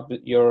than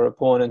your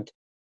opponent,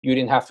 you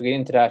didn't have to get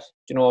into that?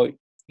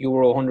 You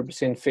were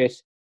 100%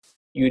 fit.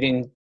 You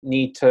didn't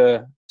need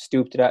to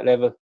stoop to that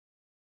level.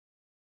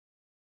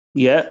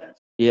 Yeah,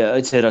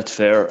 I'd say that's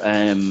fair.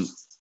 I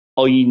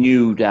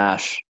knew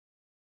that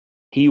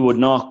he would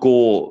not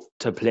go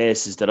to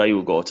places that I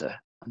would go to.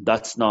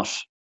 That's not.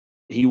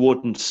 He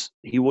would not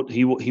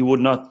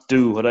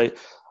do what I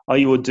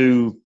would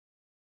do.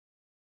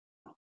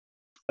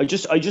 I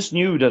just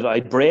knew that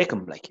I'd break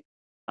him,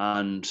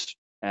 and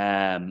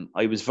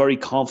I was very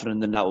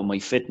confident in that with my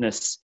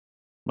fitness,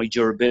 my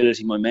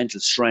durability, my mental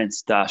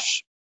strength, that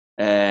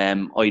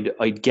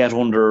I'd get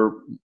under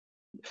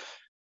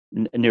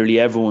nearly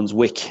everyone's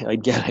wick.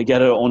 I'd get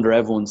it under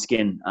everyone's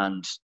skin,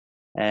 and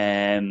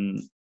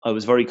I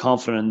was very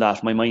confident in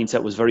that. My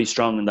mindset was very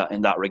strong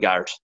in that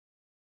regard.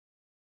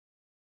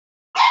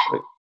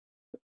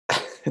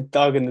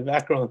 Dog in the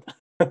background.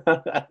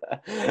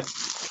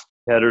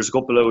 Yeah, we've a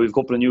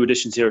couple of new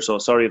additions here, so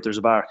sorry if there's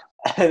a bark.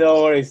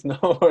 No worries.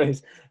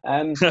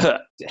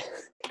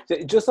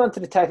 Just onto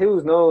the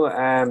tattoos,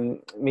 no,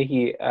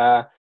 Mickey.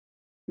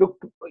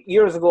 Look,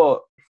 years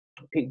ago,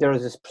 there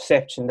was this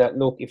perception that,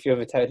 look, if you have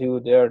a tattoo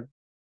there,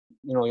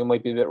 you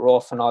might be a bit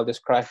rough and all this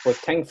crap, but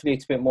thankfully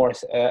it's a bit more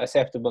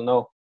acceptable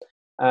now.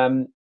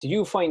 Do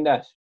you find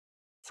that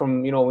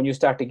from, when you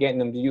started getting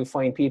them, do you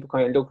find people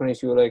kind of looking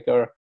at you like,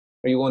 are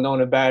you going down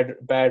a bad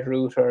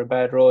route or a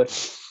bad road?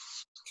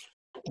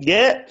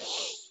 Yeah,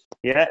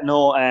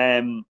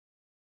 no,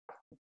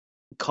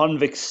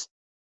 convicts,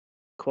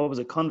 what was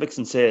it, convicts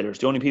and sailors.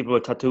 The only people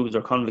with tattoos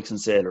are convicts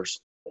and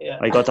sailors. Yeah.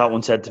 I got that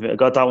one said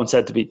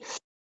to be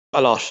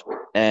a lot.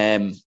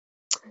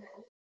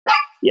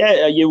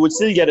 Yeah, you would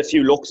still get a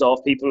few looks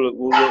off people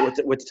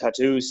with the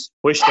tattoos.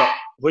 Wish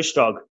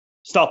dog,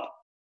 stop.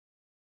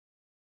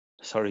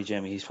 Sorry,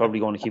 Jamie, he's probably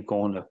going to keep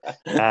going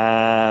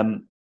now.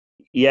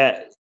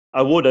 Yeah,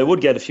 I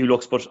would get a few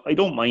looks, but I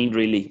don't mind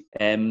really.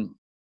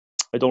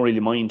 I don't really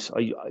mind.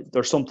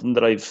 There's something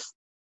that I've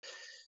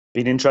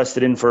been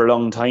interested in for a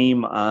long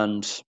time,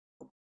 and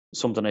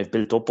something I've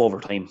built up over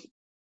time.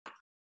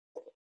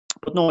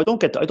 But no, I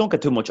don't get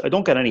too much. I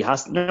don't get any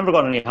hassle. Never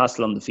got any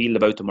hassle on the field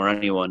about them or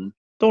anyone.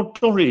 Don't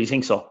really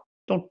think so.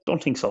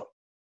 Don't think so.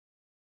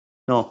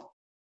 No.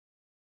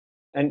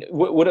 And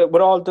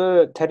with all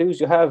the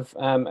tattoos you have,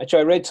 actually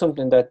I read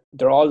something that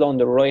they're all on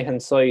the right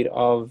hand side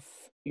of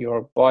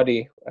your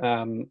body.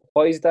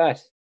 Why is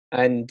that?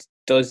 And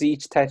does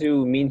each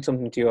tattoo mean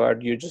something to you, or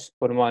do you just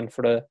put them on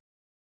for the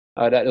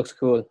that looks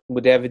cool?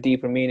 Would they have a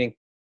deeper meaning?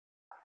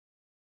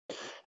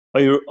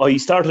 I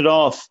started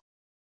off,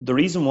 the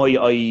reason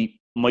why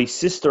my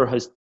sister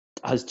has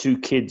two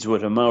kids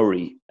with a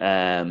Maori.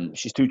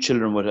 She's two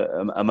children with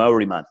a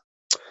Maori man,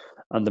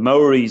 and the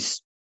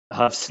Maoris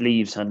have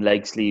sleeves and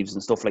leg sleeves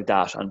and stuff like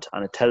that, and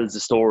it tells the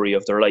story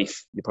of their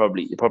life. You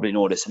probably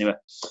know this anyway.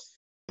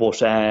 But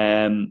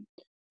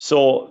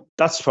so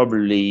that's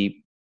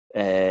probably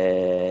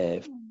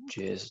again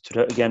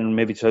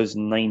maybe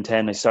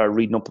 2009-10. I started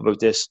reading up about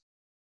this,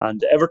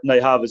 and everything I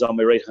have is on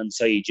my right hand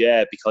side.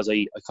 Yeah, because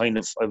I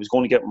was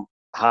going to get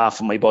half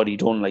of my body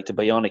done, like the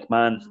Bionic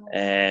Man,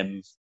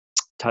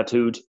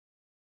 tattooed,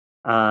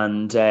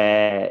 and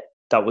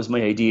that was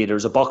my idea.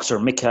 There's a boxer,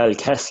 Mikkel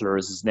Kessler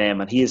is his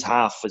name, and he has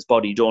half his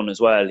body done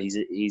as well. He's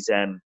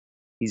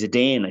a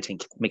Dane, I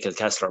think, Mikkel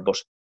Kessler, but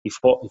he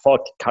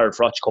fought Karl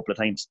Froch a couple of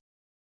times.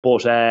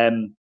 But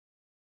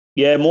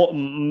yeah,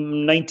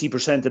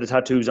 90% of the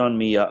tattoos on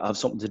me have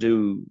something to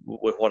do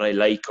with what I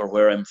like or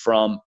where I'm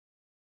from.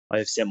 I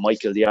have St.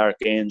 Michael the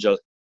Archangel.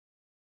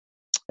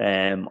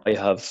 I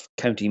have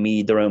County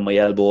Meath around my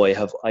elbow. I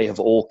have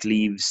oak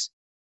leaves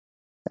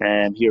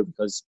here,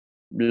 because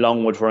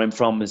Longwood, where I'm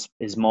from,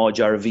 is Maw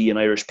Jarvie, an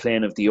Irish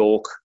plain of the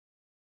oak.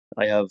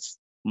 I have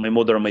my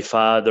mother and my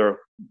father,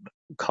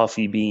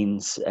 coffee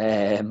beans.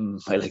 I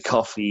like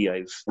coffee.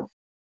 I've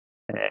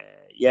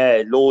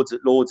loads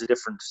of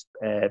different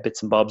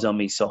bits and bobs on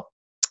me. So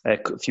a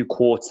few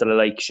quotes that I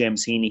like,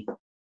 Seamus Heaney.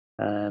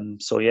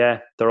 So yeah,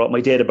 they're all,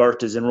 my date of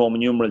birth is in Roman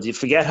numerals. You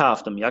forget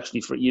half them.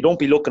 You don't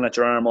be looking at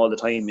your arm all the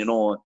time.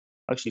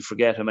 Actually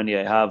forget how many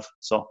I have.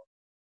 So,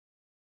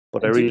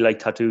 but I really like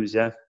tattoos.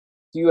 Yeah.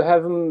 Do you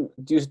have them?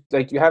 Do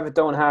you have it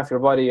down half your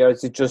body, or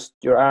is it just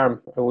your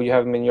arm, or will you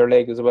have them in your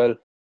leg as well,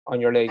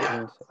 on your leg?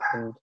 And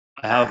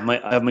I have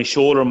my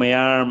shoulder, my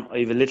arm. I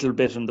have a little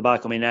bit on the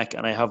back of my neck,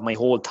 and I have my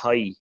whole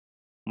thigh,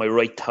 my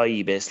right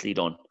thigh, basically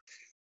done.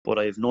 But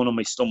I have none on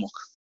my stomach.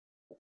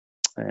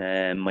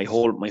 My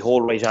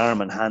whole right arm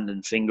and hand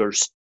and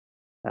fingers.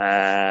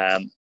 Yeah,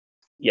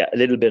 a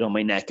little bit on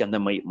my neck, and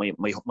then my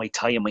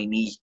thigh and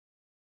my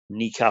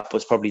kneecap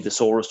was probably the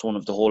sorest one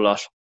of the whole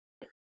lot.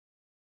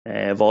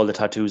 Of all the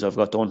tattoos I've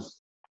got done.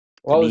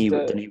 What was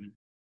the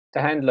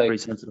hand like? Very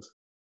sensitive.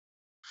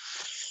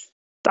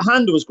 The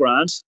hand was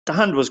grand.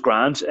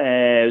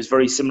 It was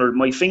very similar.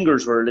 My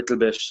fingers were it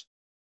was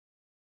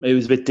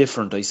a bit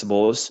different, I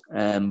suppose,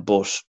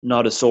 but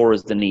not as sore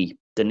as the knee.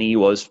 The knee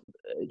was,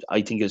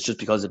 I think it's just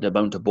because of the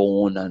amount of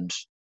bone, and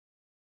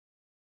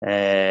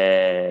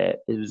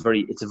it's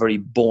a very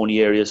bony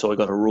area, so I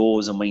got a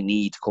rose on my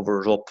knee to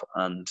cover it up,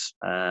 and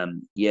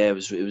it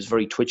was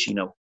very twitchy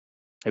now.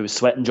 I was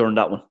sweating during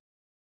that one.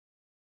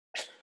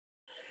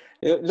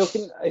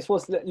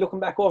 Looking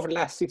back over the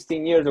last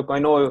 16 years, look, I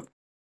know,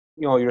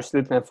 you're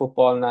still playing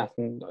football and that,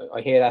 and I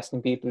hate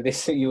asking people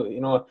this,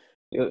 but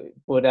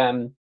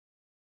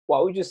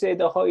what would you say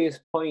the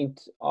highest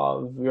point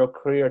of your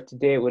career to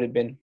date would have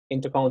been,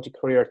 intercounty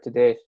career to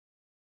date?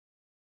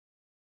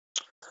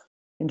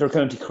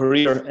 Intercounty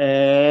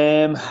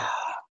career,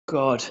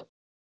 God.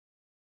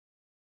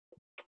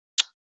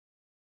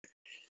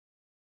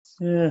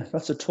 Yeah,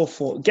 that's a tough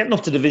one. Getting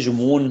up to Division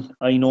 1,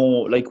 I know,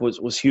 like,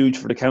 was huge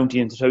for the county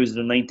in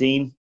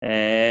 2019.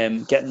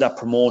 Getting that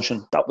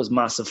promotion, that was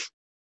massive.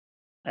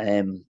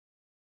 Um,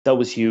 that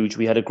was huge.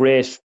 We had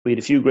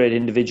a few great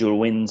individual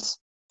wins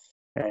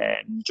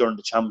during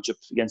the championship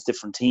against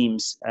different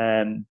teams.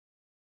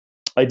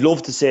 I'd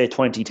love to say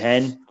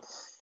 2010,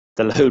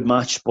 the loud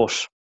match,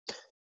 but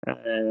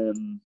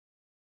um,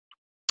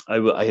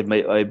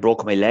 I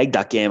broke my leg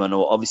that game, and I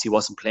obviously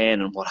wasn't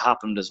playing. And what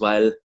happened as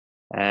well,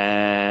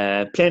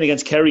 playing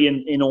against Kerry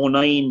in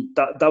 09,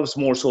 that was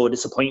more so a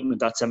disappointment.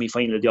 That semi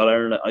final of the All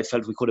Ireland, I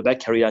felt we could have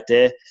bet Kerry that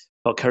day.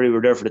 Thought Kerry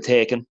were there for the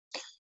taking,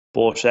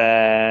 but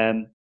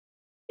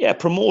yeah,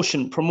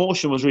 promotion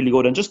was really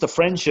good, and just the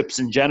friendships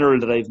in general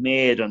that I've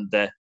made, and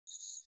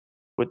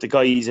with the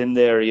guys in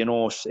there,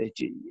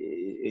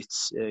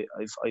 it's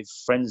I've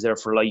friends there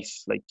for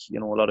life. Like, a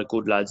lot of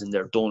good lads in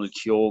there. Donald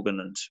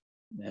Keoghan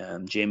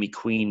and Jamie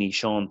Queenie,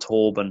 Sean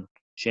Tobin,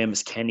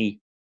 Seamus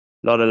Kenny.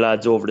 A lot of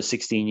lads over the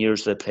 16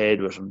 years that I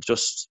played with, and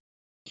just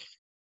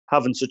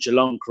having such a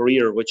long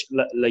career, which,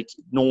 like,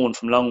 no one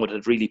from Longwood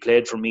had really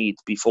played for me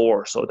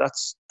before. So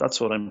that's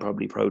what I'm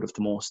probably proud of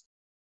the most.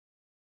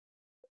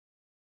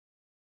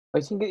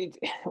 I think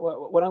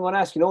what I'm going to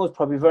ask, is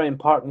probably very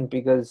important,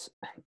 because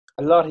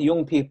a lot of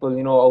young people,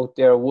 out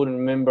there wouldn't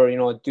remember,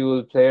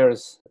 dual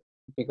players,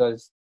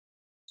 because,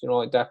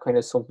 that kind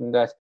of something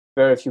that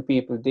very few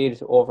people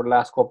did over the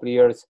last couple of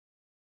years.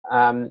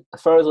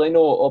 As far as I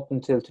know, up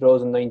until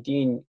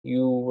 2019,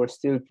 you were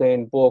still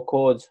playing both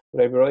codes.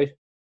 Would I be right?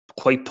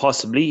 Quite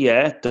possibly,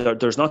 yeah.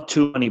 There's not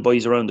too many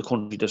boys around the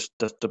country that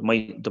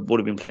would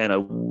have been playing, I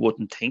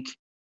wouldn't think.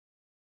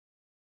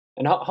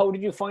 And how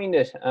did you find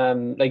it?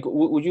 Like,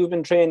 would you have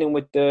been training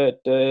with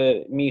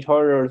the Meath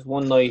hurlers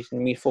one night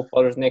and Meath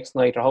footballers next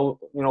night, or how,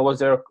 was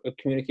there a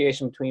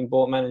communication between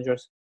both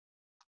managers?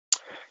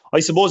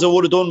 I suppose I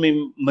would have done my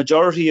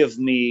majority of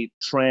me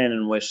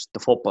training with the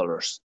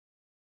footballers.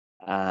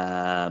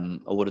 I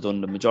would have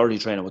done the majority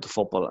training with the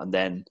football, and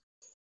then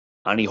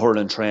any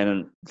hurling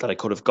training that I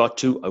could have got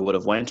to, I would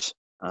have went,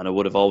 and I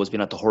would have always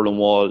been at the hurling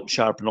wall,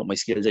 sharpening up my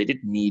skills. I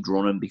didn't need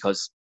running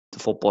because the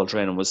football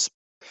training was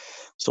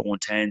so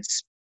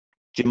intense.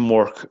 Gym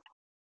work,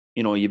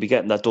 you'd be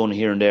getting that done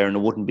here and there, and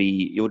you wouldn't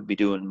be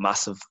doing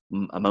massive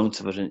amounts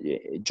of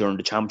it during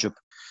the championship.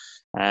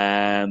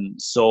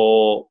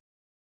 So,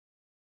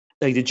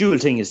 like, the dual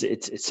thing is,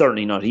 it's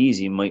certainly not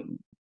easy.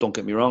 Don't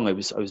get me wrong, I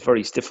was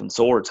very stiff and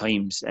sore at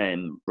times,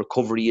 and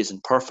recovery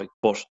isn't perfect,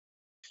 but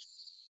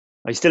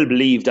I still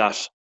believe that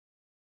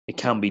it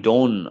can be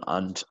done.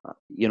 And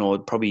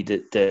probably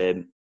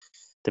the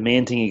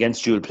main thing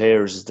against dual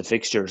players is the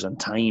fixtures and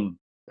time.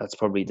 That's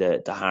probably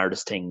the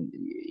hardest thing.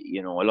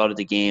 A lot of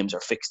the games are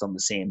fixed on the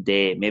same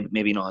day,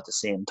 maybe not at the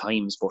same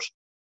times, but,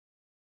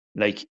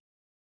 like,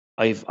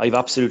 I've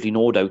absolutely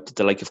no doubt that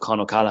the like of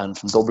Con O'Callaghan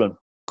from Dublin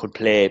could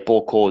play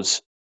both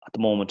codes at the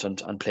moment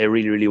and play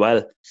really, really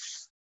well.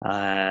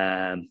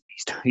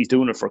 He's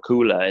doing it for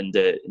Coola in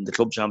the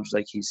club champs.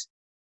 Like,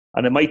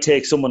 and it might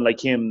take someone like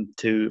him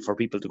for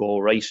people to go,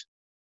 right,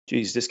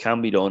 geez, this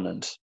can be done.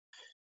 And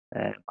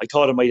I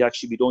thought it might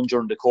actually be done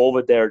during the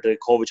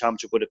COVID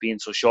championship, with it being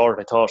so short.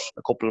 I thought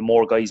a couple of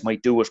more guys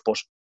might do it, but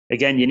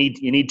again, you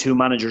need two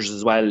managers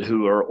as well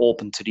who are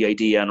open to the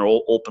idea and are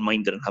open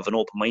minded and have an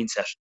open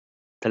mindset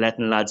to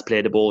letting lads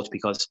play the both,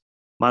 because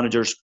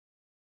managers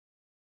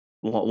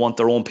want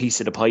their own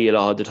piece of the pie a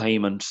lot of the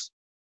time, and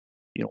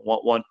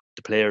want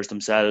the players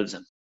themselves,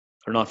 and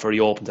they're not very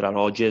open to that.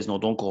 Oh, jeez, no,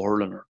 don't go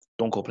hurling or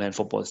don't go playing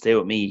football. Stay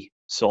with me.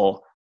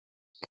 So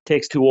it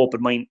takes two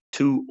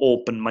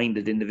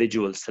open-minded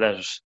individuals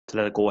to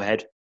let it go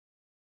ahead.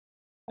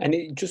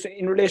 And just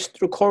in relation to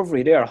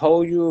recovery, there,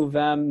 how you've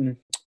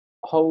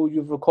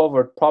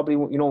recovered. Probably,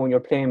 when you're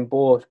playing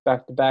both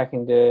back to back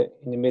in the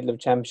middle of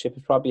championship,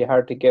 it's probably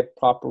hard to get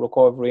proper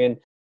recovery in.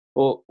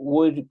 But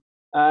would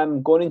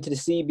going into the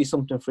sea be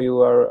something for you,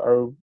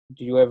 or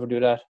do you ever do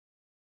that?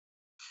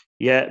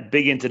 Yeah,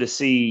 big into the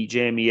sea,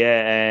 Jamie.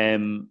 Yeah,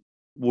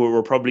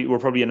 we're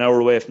probably an hour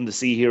away from the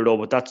sea here, though.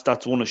 But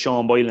that's one of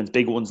Sean Boylan's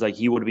big ones. Like,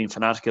 he would have been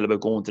fanatical about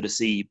going to the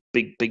sea.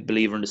 Big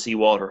believer in the sea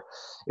water.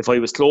 If I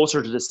was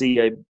closer to the sea,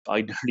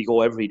 I'd nearly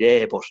go every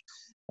day. But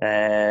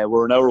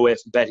we're an hour away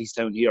from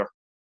Bettystown here.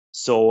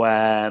 So,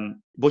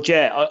 but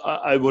yeah,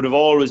 I would have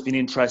always been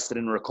interested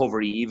in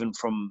recovery, even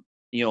from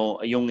a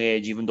young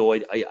age. Even though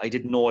I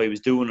didn't know I was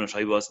doing it,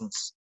 I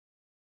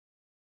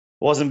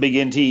wasn't big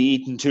into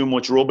eating too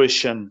much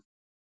rubbish and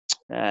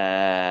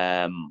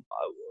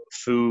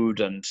food,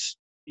 and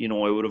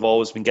I would have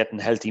always been getting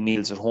healthy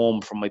meals at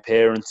home from my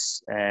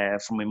parents,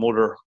 from my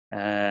mother.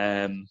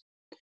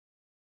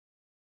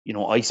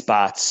 Ice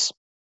baths.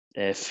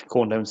 If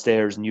going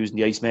downstairs and using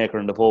the ice maker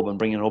in the pub and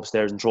bringing it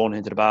upstairs and throwing it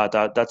into the bath,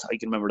 that's I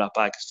can remember that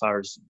back as far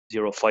as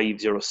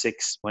 05,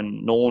 06,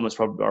 when no one was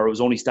or it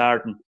was only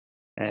starting.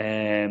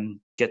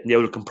 Getting the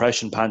out of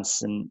compression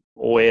pants in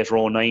 08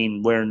 or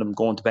 09, wearing them,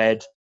 going to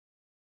bed.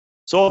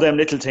 So all them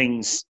little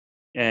things,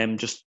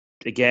 just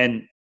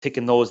again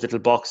ticking those little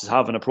boxes,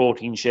 having a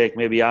protein shake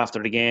maybe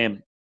after the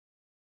game.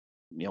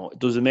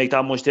 Does it make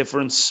that much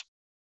difference?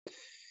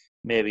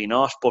 maybe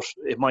not, but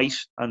it might,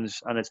 and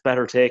it's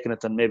better taking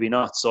it than maybe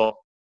not. So,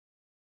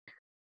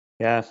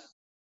 yeah.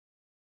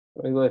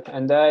 Very good.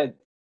 And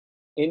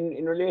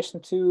in relation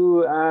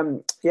to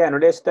in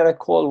relation to that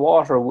cold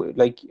water,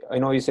 like I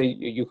know you say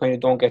you kind of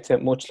don't get to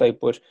it much, like,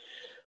 but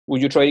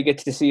would you try to get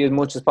to the sea as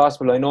much as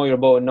possible? I know you're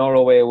about an hour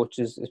away, which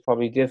is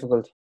probably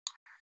difficult.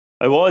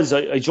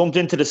 I jumped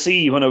into the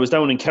sea when I was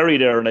down in Kerry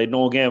there, and I had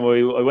no game.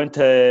 I went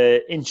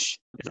to Inch.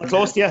 Is that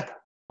close to you?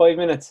 5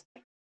 minutes.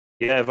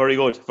 Yeah, very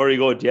good, very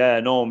good. Yeah,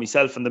 no,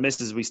 myself and the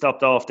missus, we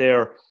stopped off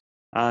there,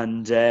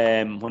 and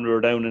when we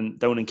were down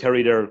in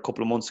Kerry there a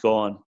couple of months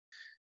ago, and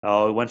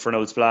we went for an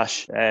old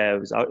splash. It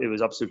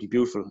was absolutely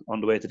beautiful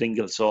on the way to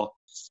Dingle. So,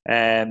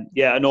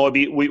 yeah, no,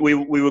 we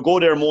would go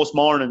there most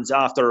mornings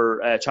after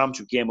a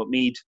championship game with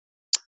Meath.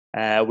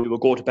 We would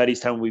go to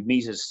Bettystown. We'd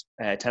meet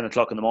at 10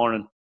 o'clock in the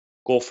morning,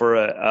 go for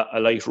a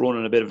light run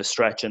and a bit of a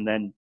stretch, and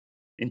then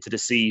into the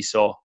sea.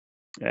 So,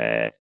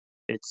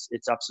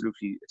 it's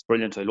absolutely, it's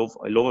brilliant. I love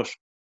it.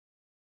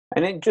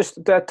 And then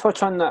just that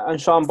touch on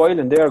Sean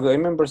Boylan there. I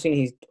remember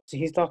seeing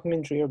his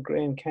documentary, or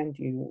Graham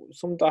Canty,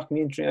 some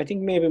documentary. I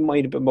think maybe it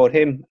might have been about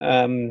him.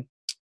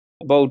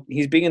 About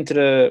he's big into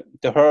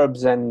the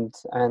herbs and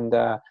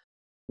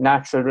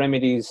natural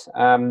remedies.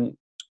 What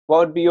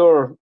would be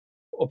your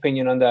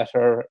opinion on that,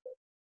 or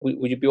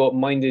would you be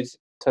open-minded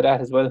to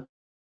that as well?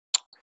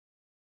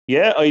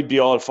 Yeah, I'd be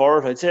all for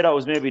it. I'd say that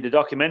was maybe the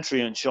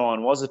documentary on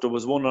Sean, was it? There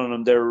was one on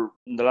him there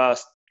in the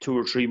last 2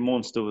 or 3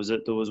 months. There was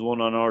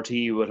one on RT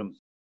with him.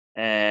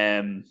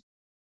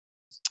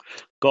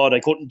 God, I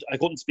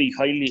couldn't speak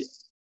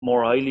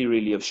more highly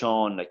really of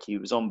Sean. Like, he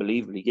was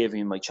unbelievable. He gave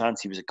me my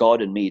chance. He was a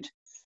god in Meath.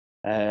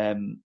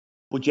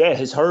 But yeah,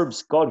 his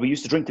herbs, God, we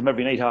used to drink them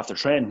every night after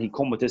training. He'd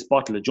come with this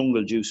bottle of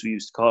jungle juice, we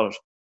used to call it.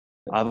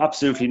 I have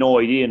absolutely no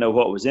idea now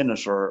what was in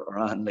it or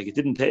like it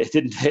didn't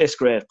taste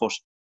great, but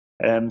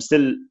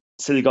still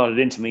got it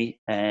into me.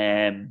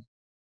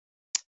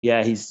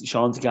 Yeah,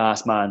 Sean's a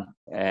gas man.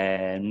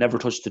 Never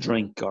touched the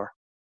drink, or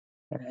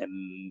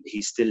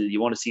he's still, you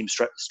want to see him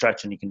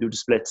stretching. He can do the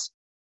splits.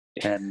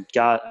 A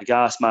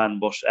gas man,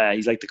 but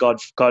he's like the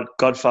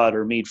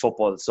godfather of Meath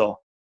football. So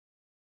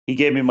he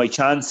gave me my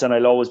chance, and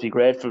I'll always be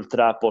grateful to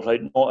that. But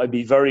I'd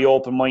be very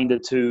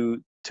open-minded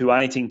to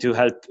anything to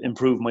help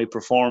improve my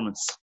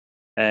performance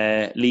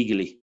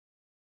legally.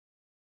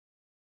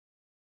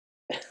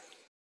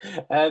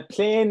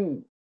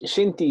 Playing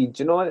shinty,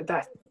 do you know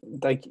that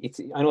like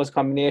I know it's a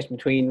combination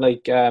between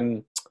like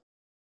the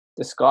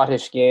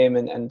Scottish game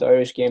and the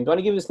Irish game. Do you want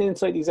to give us an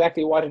insight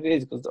exactly what it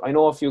is? Because I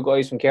know a few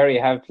guys from Kerry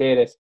have played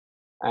it,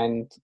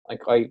 and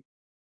like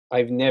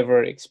I've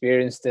never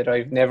experienced it.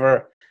 I've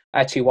never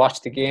actually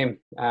watched the game.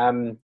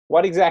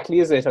 What exactly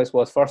is it, I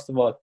suppose, first of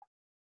all?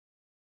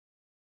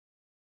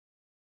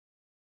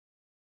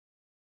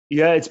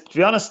 Yeah, to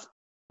be honest,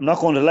 I'm not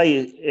going to lie,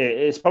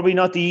 it's probably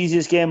not the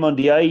easiest game on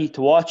the eye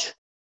to watch.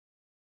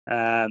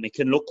 It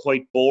can look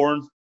quite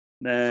boring.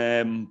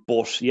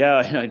 But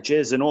yeah,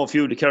 jeez, I know a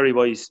few of the Kerry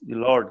boys.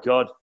 Lord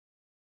God,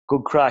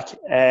 good crack.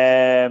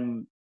 A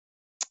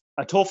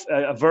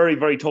very,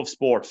 very tough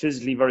sport,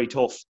 physically very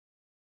tough.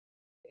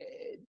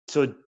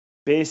 So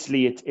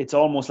basically, it's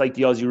almost like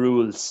the Aussie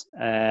rules.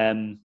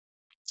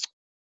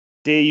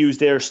 They use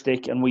their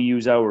stick and we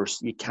use ours.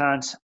 You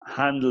can't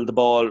handle the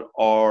ball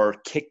or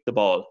kick the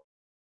ball.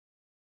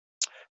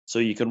 So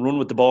you can run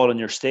with the ball on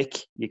your stick.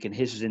 You can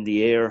hit it in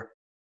the air.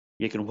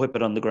 You can whip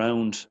it on the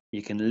ground.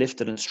 You can lift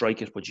it and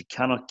strike it, but you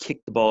cannot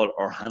kick the ball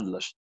or handle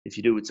it. If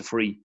you do, it's a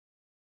free.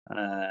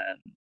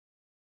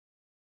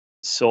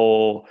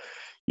 So,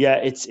 yeah,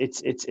 it's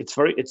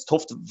very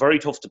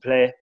tough to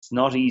play. It's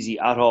not easy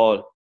at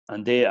all,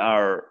 and they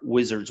are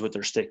wizards with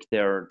their stick.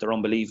 They're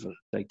unbelievable.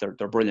 Like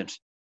they're brilliant.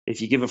 If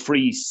you give a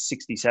free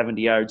 60,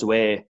 70 yards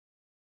away,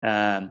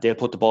 they'll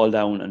put the ball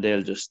down and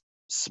they'll just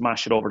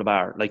smash it over the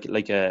bar like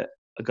a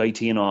guy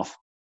teeing off.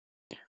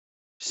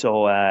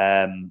 So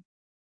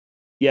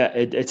yeah,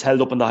 it's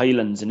held up in the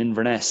Highlands in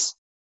Inverness.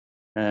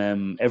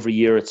 Every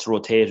year it's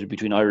rotated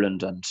between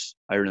Ireland and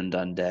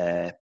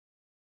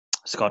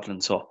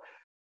Scotland. So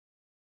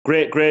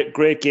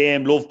great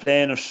game. Love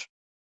playing it.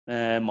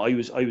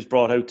 I was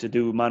brought out to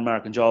do a man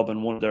marking job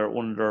and one of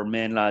their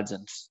main lads,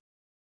 and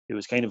it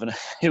was kind of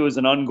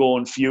an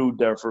ongoing feud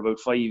there for about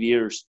 5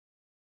 years.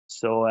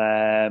 So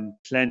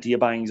plenty of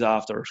bangs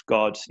after.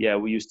 God, yeah,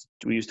 we used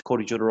to cut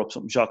each other up,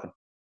 something shocking.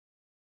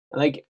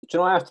 Like, do you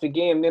know, after the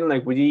game, then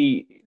would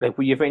you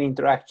have any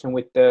interaction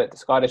with the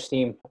Scottish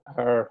team,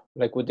 or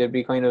like would there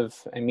be kind of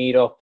a meet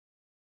up?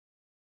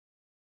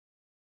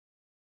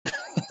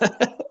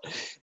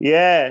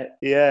 Yeah,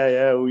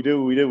 we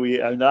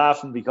do. I'm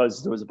laughing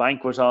because there was a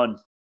banquet on.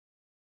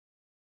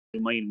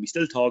 We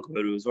still talk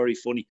about it. It was very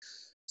funny.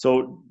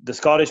 So the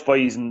Scottish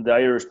boys and the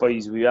Irish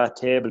boys, we were at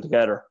table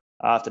together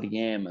after the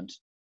game, and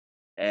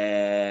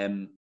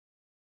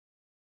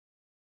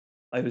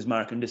I was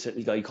marking this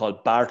little guy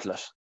called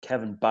Bartlett,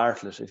 Kevin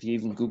Bartlett. If you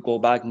even go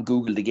back and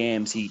Google the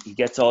games, he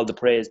gets all the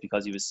praise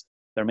because he was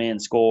their main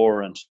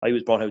scorer, and I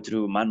was brought out to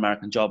do a man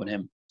marking job on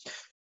him.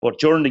 But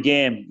during the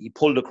game, he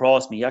pulled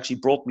across me. He actually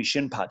broke my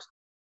shin pad.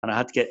 and I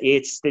had to get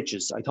 8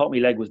 stitches. I thought my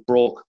leg was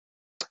broke.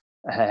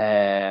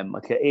 I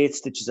got 8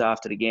 stitches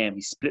after the game.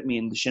 He split me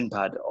in the shin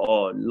pad.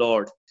 Oh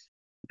Lord,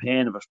 the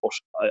pain of it. But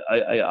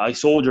I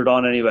soldiered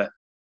on anyway.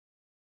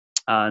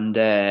 And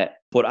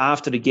but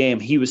after the game,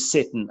 he was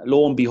sitting.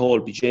 Lo and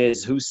behold,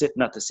 BJ's who's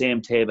sitting at the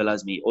same table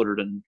as me, other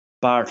than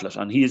Bartlett,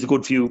 and he has a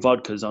good few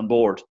vodkas on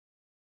board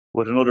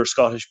with another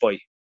Scottish boy.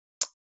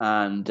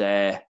 And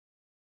the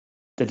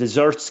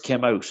desserts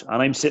came out,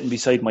 and I'm sitting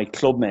beside my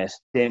clubmate,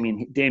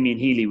 Damien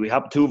Healy.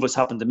 Two of us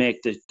happened to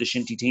make the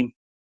shinty team.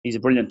 He's a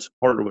brilliant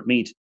hurler with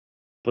meat.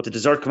 But the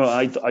dessert came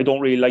out. I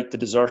don't really like the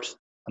dessert,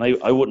 and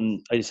I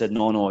wouldn't. I said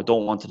no, I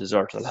don't want the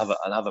dessert. I'll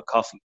have a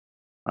coffee.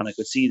 And I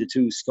could see the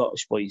two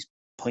Scottish boys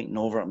pointing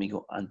over at me,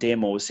 and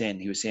Damo was saying,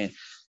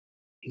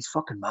 he's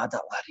fucking mad,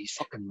 that lad. He's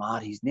fucking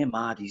mad. He's nae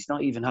mad. He's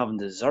not even having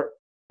the dessert.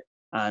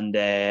 And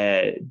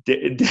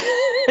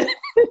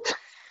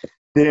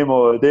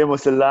Damo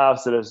still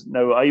laughs at it.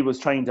 Now, I was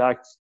trying to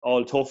act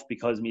all tough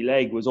because my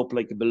leg was up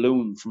like a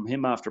balloon from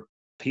him after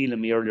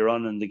peeling me earlier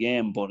on in the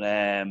game. But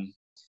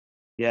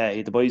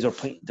the boys are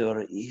pointing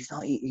there. He's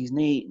not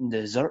eating the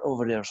dessert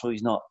over there, so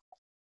he's not.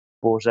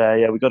 But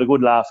we got a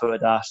good laugh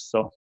about that.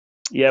 So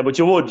yeah, but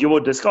you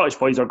would. The Scottish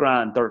boys are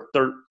grand. They're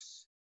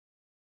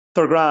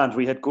grand.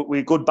 We had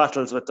good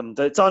battles with them.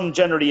 It's on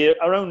generally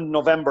around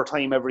November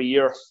time every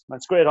year.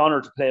 It's a great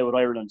honour to play with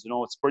Ireland.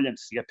 It's brilliant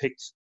to get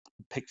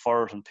picked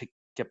for it and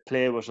get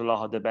play with a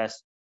lot of the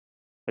best.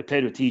 I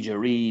played with TJ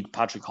Reid,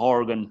 Patrick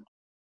Horgan,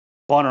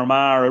 Bonner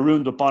Marr. I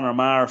ruined with Bonner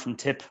Marr from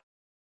Tip.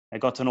 I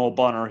got to know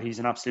Bonner. He's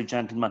an absolute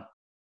gentleman.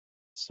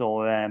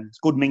 So it's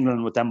good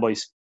mingling with them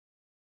boys.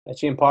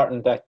 It's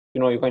important that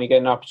you kind of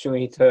get an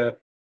opportunity to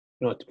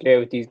to play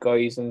with these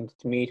guys and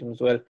to meet them as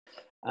well.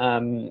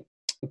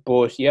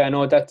 But yeah,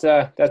 no, that's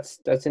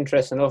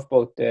interesting enough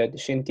about the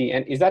shinty.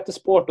 And is that the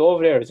sport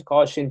over there? Is it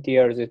called shinty,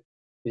 or is it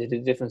a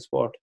different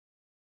sport?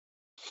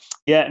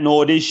 Yeah,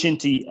 no, it is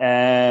shinty.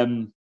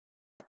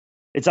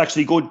 It's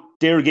actually good.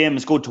 Their game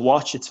is good to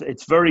watch.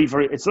 It's very,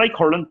 very. It's like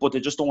hurling, but they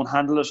just don't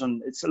handle it,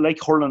 and it's like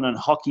hurling and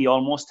hockey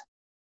almost.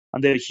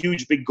 And they have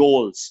huge, big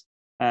goals.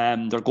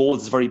 Their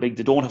goals is very big.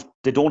 They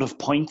don't have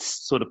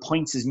points, so the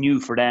points is new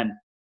for them.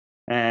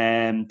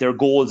 Their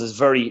goals is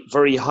very,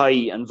 very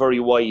high and very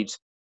wide.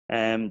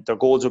 Their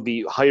goals will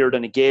be higher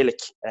than a Gaelic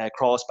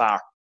crossbar.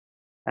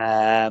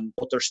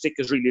 But their stick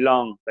is really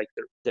long. Like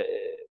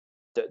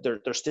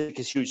their stick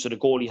is huge, so the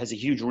goalie has a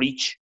huge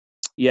reach.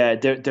 Yeah,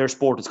 their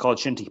sport is called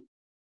shinty.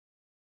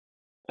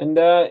 And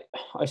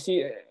I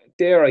see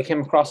there, I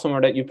came across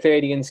somewhere that you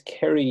played against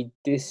Kerry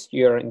this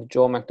year in the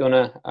Joe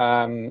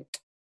McDonagh.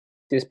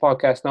 This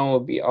podcast now will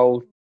be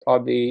out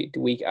probably the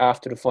week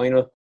after the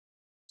final.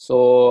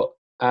 So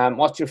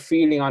what's your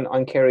feeling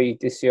on Kerry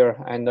this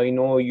year? And I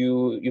know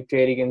you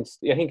played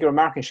against, I think you were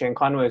marking Shane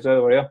Conway as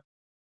well, were you?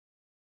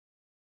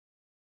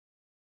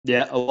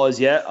 Yeah, I was.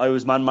 Yeah, I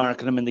was man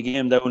marking him in the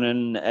game down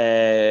in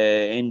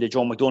the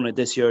Joe McDonagh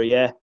this year.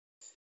 Yeah,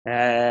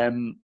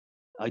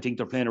 I think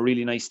they're playing a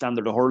really nice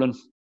standard of hurling.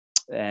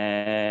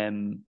 A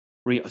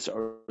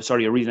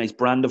really nice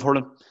brand of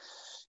hurling.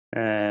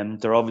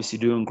 They're obviously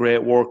doing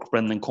great work.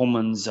 Brendan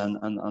Cummins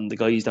and the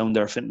guys down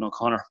there, Fintan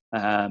O'Connor.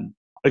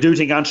 I do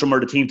think Antrim are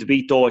the team to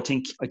beat, though. I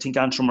think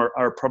Antrim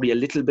are probably a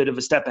little bit of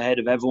a step ahead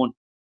of everyone.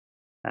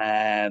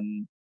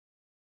 And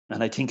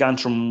I think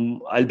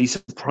Antrim, I'll be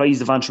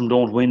surprised if Antrim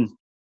don't win.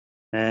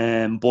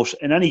 But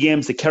in any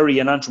games that Kerry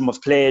and Antrim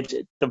have played,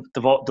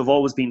 they've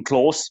always been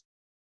close.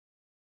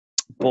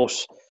 But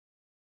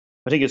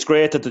I think it's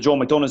great that the Joe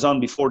McDonagh's on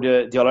before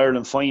the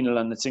All-Ireland final,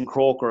 and it's in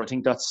Croker. I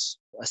think that's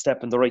a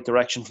step in the right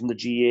direction from the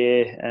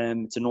GA.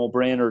 It's a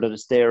no-brainer that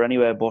it's there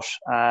anyway. But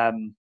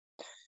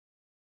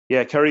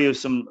yeah, Kerry has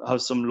some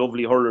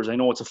lovely hurlers. I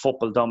know it's a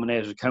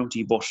football-dominated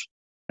county, but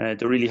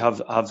they really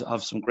have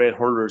some great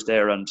hurlers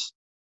there. And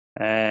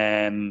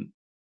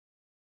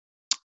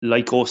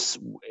like us,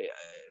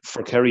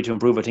 for Kerry to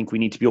improve, I think we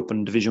need to be up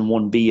in Division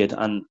 1B,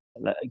 and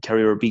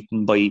Kerry are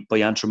beaten by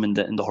Antrim in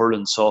the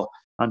hurling. So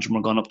Antrim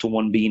are gone up to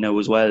 1B now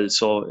as well.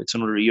 So it's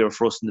another year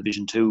for us in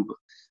Division 2.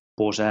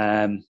 But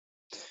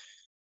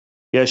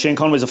yeah, Shane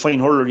Conway's a fine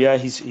hurler. Yeah,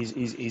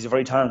 he's a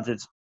very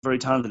talented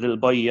little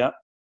boy. Yeah.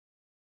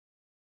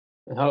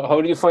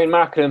 How do you find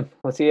marking him?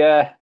 Was he?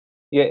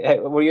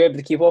 Were you able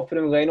to keep up with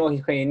him? I know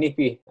he's kind of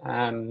nippy.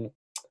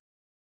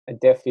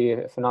 Definitely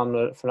a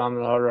phenomenal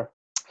hurler.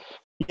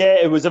 Yeah,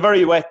 it was a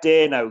very wet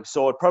day now,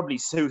 so it probably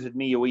suited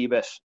me a wee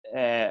bit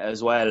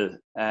as well.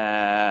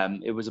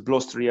 It was a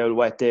blustery old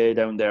wet day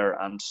down there,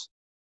 and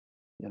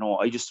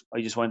I just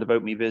went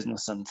about my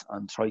business and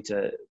tried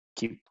to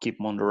keep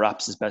him under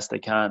wraps as best I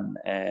can.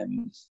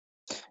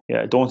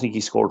 Yeah, I don't think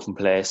he scored from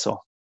play, so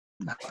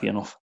that'd be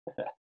enough.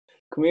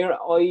 Come here,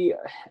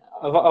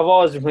 I've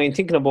always been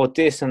thinking about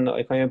this, and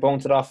I kind of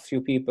bounce it off a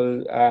few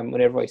people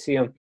whenever I see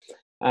him.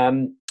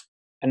 And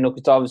look,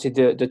 it's obviously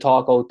the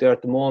talk out there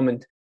at the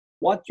moment.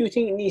 What do you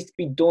think needs to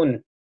be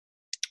done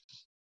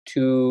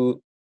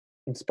to,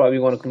 it's probably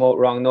going to come out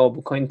wrong now,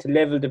 but kind of to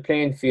level the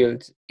playing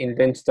field in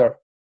Leinster?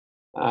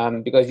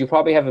 Because you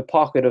probably have a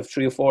pocket of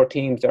 3 or 4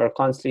 teams that are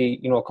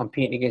constantly,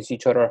 competing against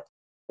each other.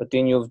 but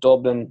then you have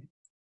Dublin,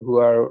 who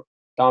are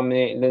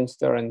dominating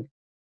Leinster, and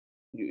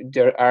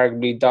they're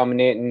arguably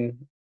dominating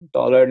the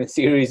All-Ireland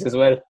series as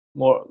well,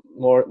 more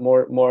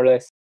or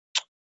less.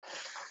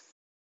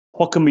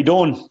 What can be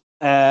done?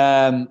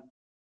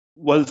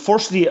 Well,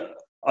 firstly,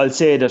 I'll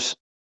say that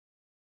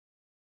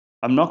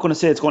I'm not going to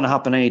say it's going to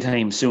happen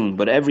anytime soon,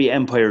 but every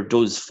empire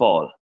does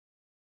fall.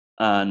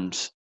 And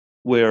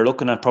we're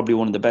looking at probably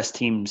one of the best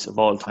teams of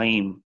all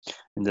time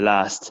in the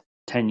last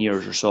 10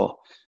 years or so.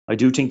 I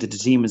do think that the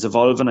team is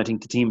evolving. I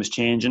think the team is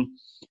changing.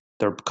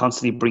 They're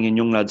constantly bringing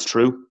young lads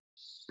through.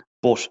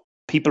 But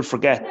people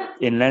forget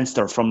in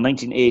Leinster from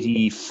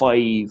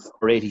 1985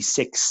 or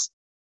 86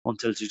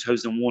 until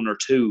 2001 or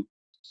 2,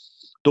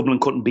 Dublin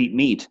couldn't beat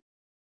Meath.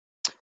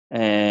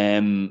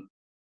 So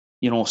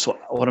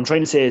what I'm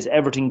trying to say is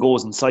everything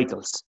goes in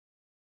cycles.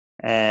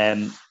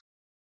 Now,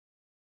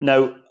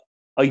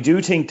 I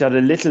do think that a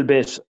little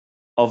bit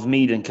of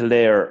Meath and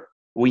Kildare,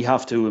 we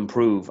have to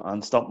improve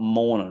and stop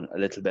moaning a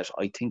little bit.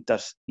 I think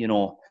that,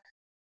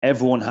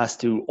 everyone has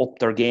to up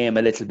their game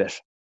a little bit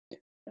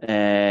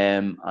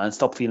and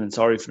stop feeling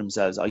sorry for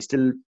themselves. I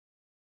still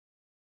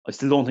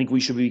don't think we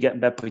should be getting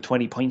bet by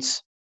 20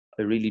 points.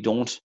 I really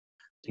don't.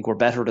 I think we're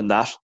better than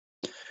that.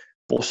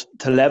 But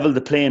to level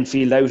the playing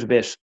field out a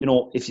bit,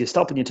 if you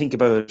stop and you think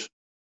about it,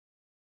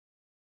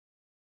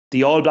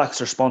 the All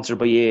Blacks are sponsored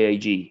by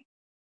AIG.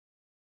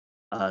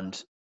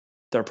 And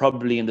they're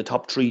probably in the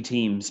top 3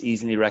 teams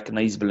easily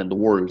recognisable in the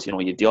world. You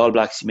have the All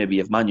Blacks, maybe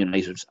you have Man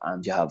United,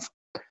 and you have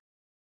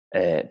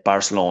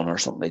Barcelona or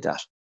something like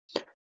that.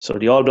 So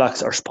the All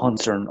Blacks are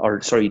sponsoring,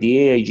 the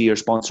AIG are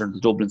sponsoring the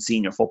Dublin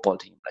senior football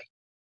team.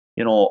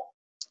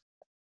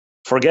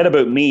 Forget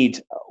about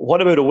Meath.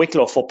 What about a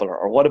Wicklow footballer,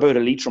 or what about a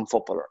Leitrim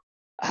footballer?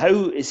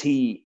 How is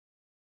he?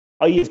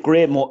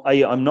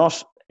 I'm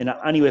not in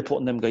any way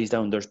putting them guys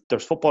down.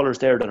 There's footballers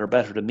there that are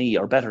better than me,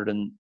 or better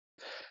than.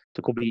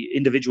 There could be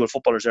individual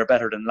footballers that are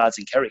better than lads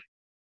in Kerry.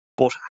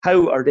 But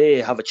how are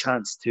they have a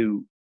chance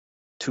to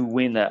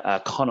win a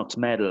Connacht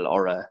medal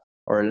or a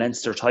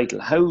Leinster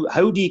title?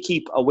 How do you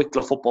keep a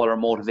Wicklow footballer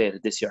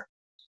motivated this year,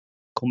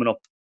 coming up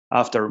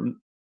after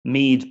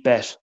Meath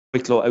bet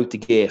Wicklow out the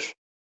gate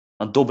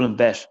and Dublin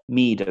bet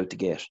Meath out the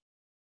gate?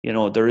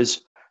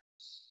 There's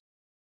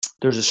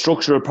a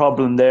structural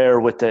problem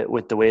there with the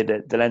way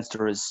that the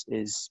Leinster is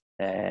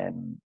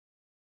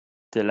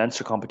the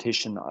Leinster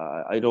competition.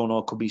 I don't know,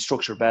 it could be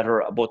structured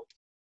better, but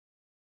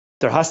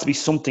there has to be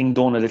something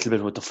done a little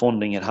bit with the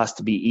funding. It has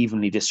to be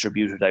evenly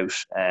distributed out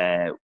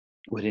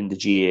within the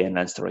GA and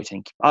Leinster, I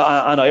think,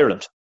 and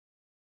Ireland.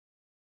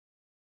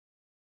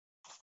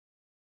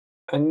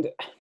 And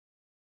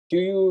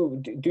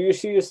do you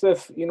see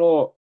yourself,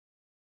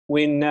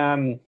 when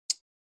I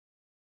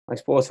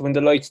suppose when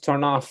the lights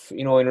turn off,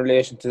 in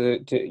relation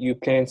to you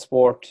playing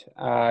sport,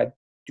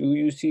 do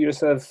you see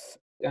yourself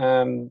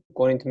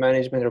going into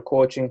management or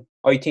coaching?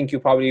 I think you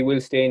probably will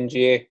stay in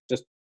GA,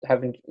 just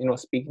having,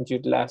 speaking to you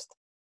the last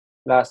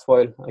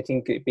while. I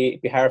think it'd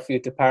be hard for you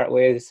to part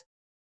ways.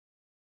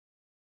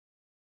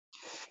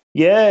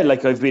 Yeah,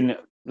 I've been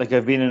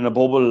in a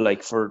bubble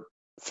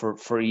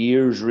for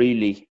years,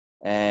 really.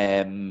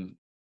 I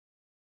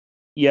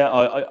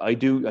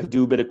do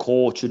a bit of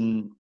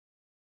coaching.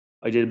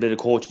 I did a bit of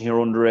coaching here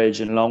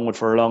underage in Longwood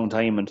for a long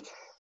time, and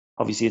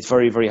obviously it's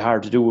very, very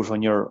hard to do it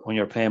when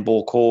you're playing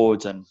both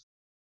codes and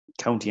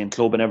county and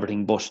club and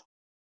everything. But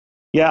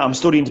yeah, I'm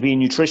studying to be a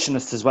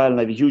nutritionist as well, and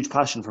I have a huge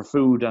passion for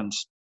food and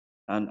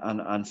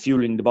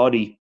fueling the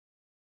body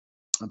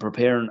and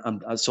preparing.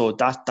 And so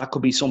that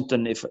could be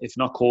something, if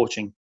not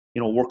coaching,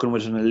 working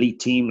with an elite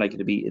team.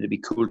 It'd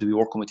be cool to be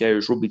working with the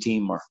Irish rugby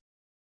team, or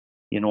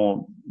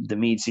the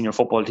Meath senior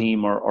football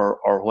team,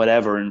 or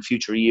whatever in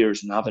future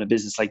years, and having a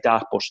business like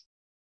that. But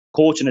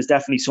coaching is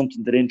definitely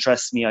something that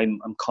interests me.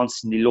 I'm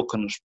constantly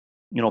looking at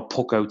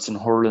puckouts and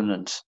hurling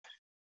and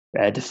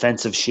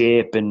defensive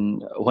shape,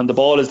 and when the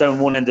ball is down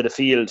one end of the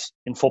field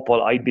in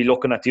football, I'd be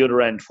looking at the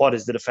other end. What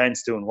is the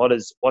defence doing?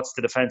 What's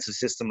the defensive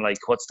system like?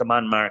 What's the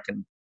man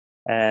marking?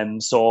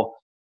 So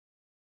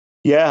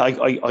yeah,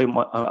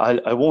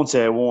 I won't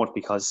say I won't,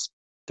 because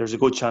there's a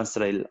good chance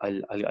that I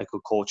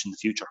could coach in the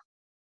future.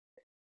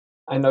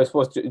 And I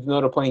suppose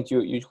another point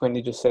you kind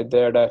of just said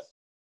there, that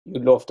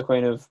you'd love to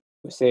kind of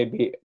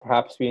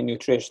perhaps be a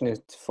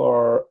nutritionist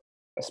for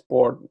a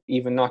sport,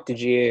 even not the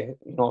GA,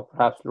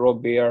 perhaps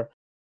rugby or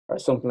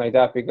something like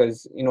that,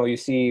 because you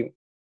see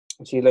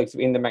likes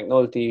in the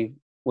McNulty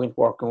went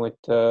working with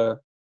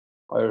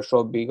Irish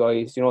rugby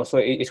guys, so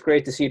it's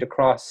great to see the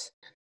cross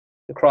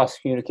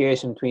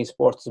communication between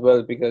sports as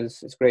well,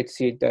 because it's great to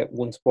see that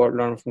one sport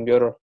learn from the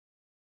other.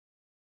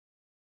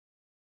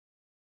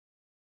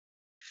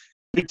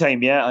 Big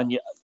time, yeah. And you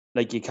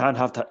can't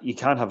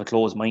have a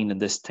closed mind in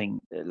this thing.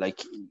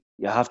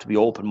 You have to be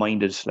open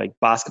minded.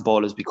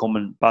 Basketball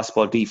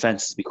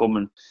defense is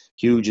becoming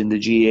huge in the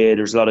GA.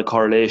 There's a lot of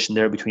correlation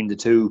there between the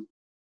two.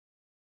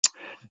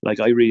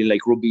 I really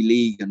like rugby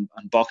league and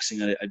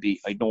boxing. I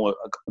know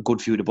a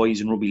good few of the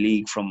boys in rugby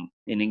league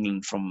in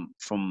England from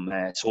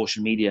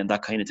social media and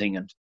that kind of thing.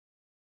 And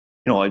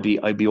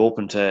I'd be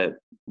open to.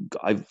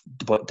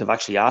 But they've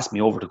actually asked me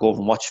over to go over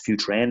and watch a few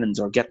trainings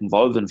or get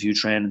involved in a few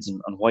trainings,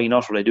 and why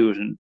not? Will I do it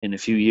in a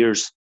few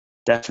years?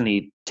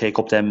 Definitely take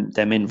up them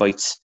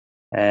invites.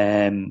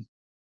 Again,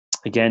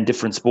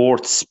 different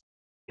sports.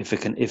 If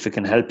it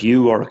can help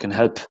you, or it can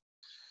help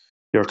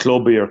your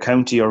club or your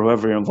county or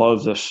whoever you're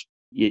involved with,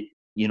 you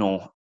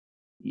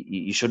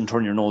shouldn't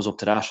turn your nose up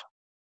to that.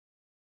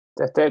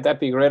 That'd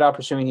be a great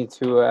opportunity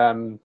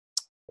to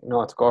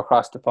to go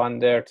across the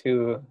pond there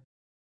to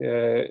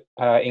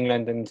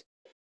England and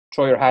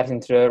throw your hat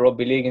into the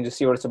rugby league and just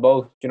see what it's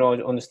about.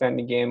 Understand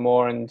the game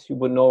more, and you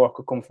wouldn't know what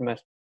could come from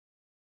it.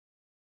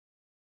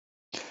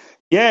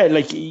 Yeah,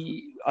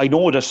 I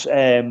know that.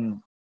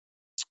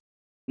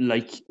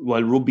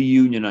 Rugby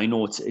union, I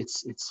know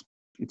it's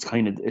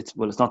kind of it's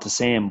not the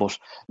same, but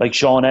like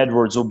Sean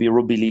Edwards will be a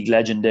rugby league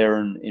legend there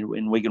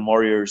in Wigan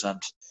Warriors,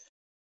 and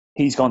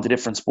he's gone to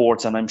different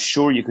sports, and I'm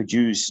sure you could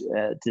use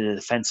the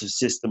defensive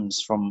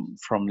systems from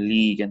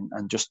league and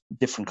just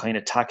different kind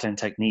of tackling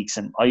techniques.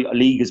 And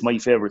league is my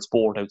favourite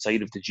sport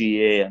outside of the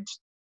GA, and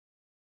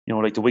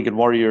like the Wigan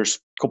Warriors,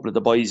 a couple of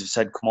the boys have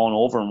said come on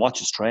over and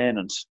watch us train,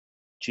 and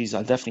geez,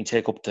 I'll definitely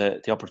take up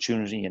the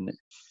opportunity in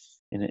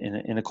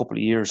a couple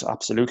of years.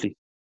 Absolutely.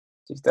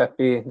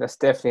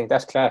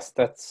 That's class.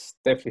 That's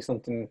definitely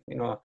something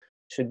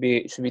should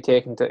be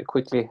taken to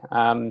quickly.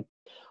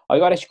 I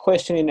got a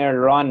question in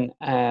earlier on,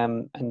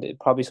 and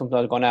probably something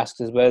I was going to ask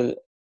as well.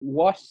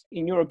 What,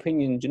 in your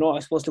opinion, I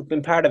suppose to have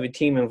been part of a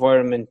team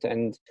environment,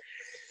 and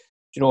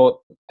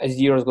as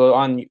years go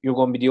on, you're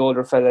going to be the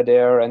older fella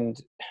there, and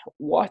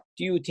what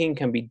do you think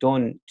can be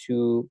done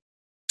to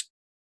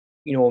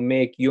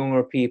make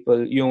younger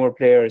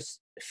players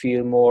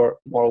feel more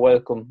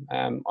welcome?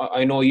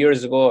 I know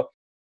years ago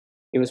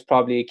it was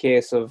probably a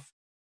case of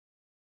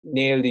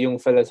nail the young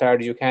fella as hard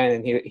as you can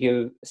and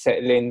he'll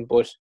settle in,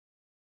 but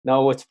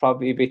now it's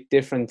probably a bit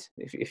different,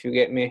 if you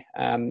get me.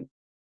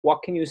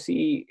 What can you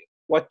see?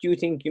 What do you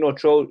think,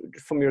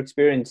 from your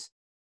experience,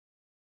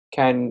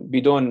 can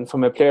be done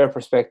from a player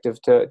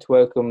perspective to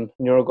welcome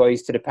your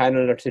guys to the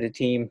panel or to the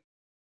team?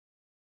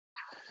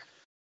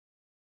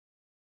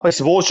 I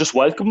suppose just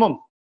welcome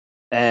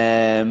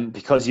them,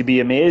 because you'd be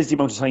amazed the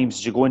amount of times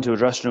that you go into a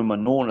dressing room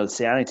and no one will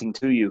say anything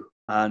to you,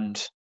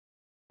 and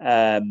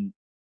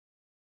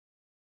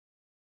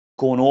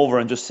going over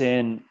and just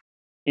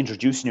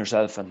introducing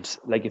yourself, and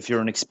like if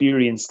you're an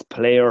experienced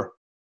player,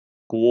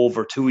 go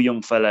over to a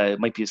young fella. It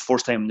might be his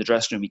first time in the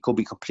dressing room. He could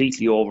be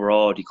completely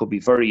overawed. He could be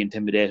very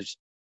intimidated.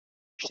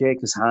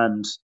 Shake his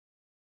hand,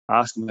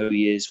 ask him how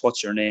he is.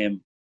 What's your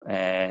name?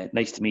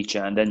 Nice to meet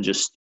you. And then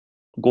just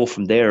go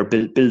from there.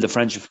 Build a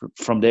friendship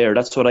from there.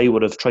 That's what I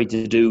would have tried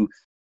to do.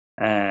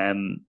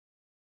 Definitely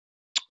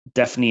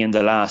in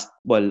the last,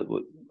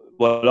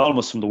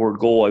 almost from the word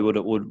go, I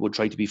would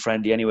try to be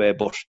friendly anyway.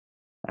 But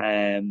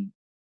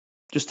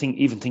just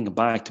thinking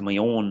back to my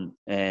own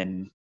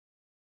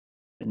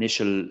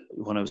initial,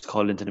 when I was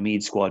called into the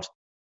Meath squad,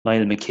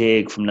 Niall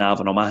McCaig from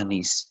Navan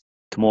O'Mahony's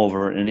come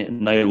over, and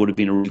Niall would have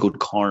been a really good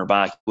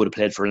cornerback. Would have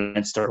played for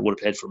Leinster, would have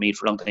played for Meath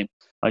for a long time.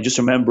 I just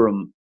remember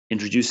him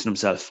introducing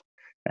himself.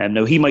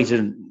 Now he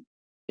doesn't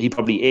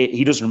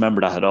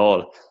remember that at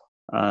all,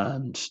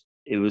 and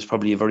it was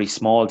probably a very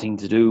small thing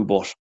to do,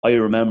 but I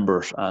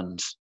remember it,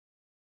 and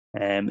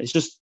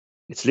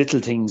it's little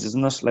things,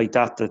 isn't it, like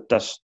that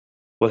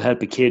will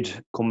help a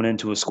kid coming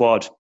into a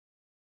squad.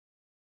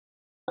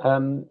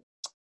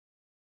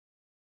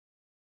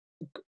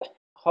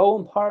 How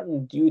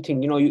important do you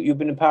think, you've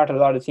been a part of a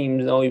lot of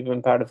teams now, you've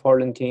been part of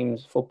hurling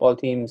teams, football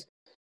teams,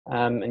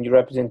 and you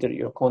represented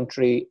your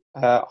country.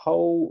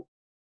 How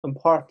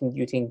important do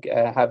you think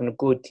having a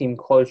good team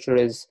culture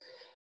is,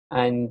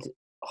 and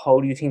how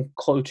do you think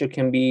culture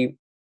can be,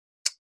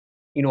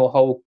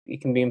 how it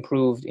can be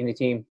improved in a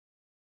team?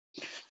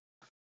 I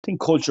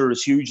think culture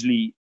is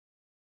hugely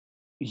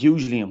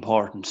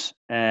important.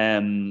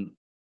 Brian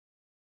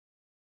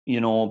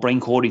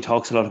Cody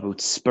talks a lot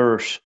about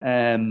spirit.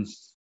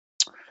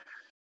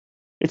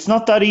 It's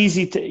not that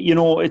easy to,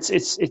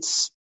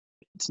 it's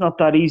not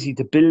that easy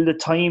to build at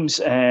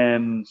times.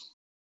 I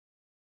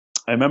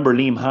remember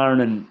Liam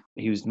Harnan,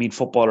 he was Meath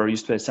footballer, he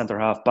used to play centre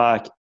half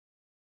back.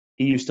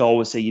 He used to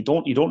always say, you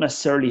don't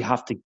necessarily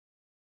have to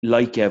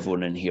like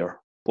everyone in here,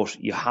 but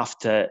you have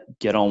to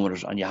get on with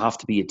it, and you have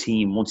to be a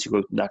team once you go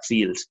out in that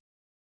field.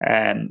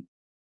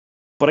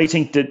 But I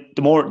think that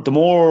the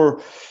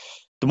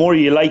more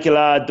you like a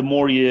lad, the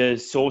more you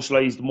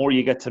socialise, the more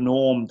you get to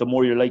know him, the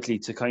more you're likely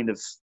to kind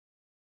of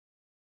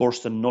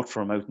burst a nut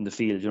for him out in the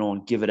field,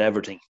 and give it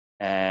everything.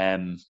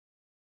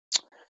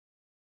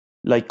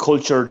 Like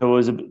culture, there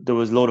was a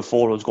load of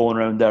photos going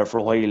around there for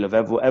a while of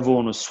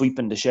everyone was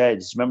sweeping the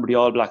sheds. Remember the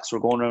All Blacks were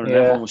going around and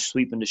everyone was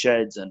sweeping the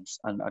sheds and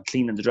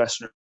cleaning the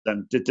dressing room.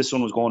 And this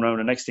one was going around.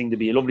 The next thing to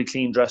be a lovely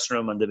clean dressing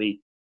room, and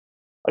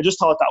I just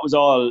thought that was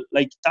all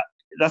like that.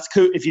 That's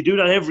cool if you do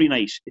that every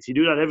night. If you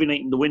do that every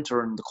night in the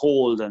winter and the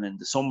cold and in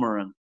the summer,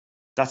 and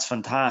that's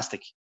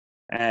fantastic.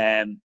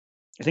 I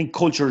think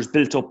culture is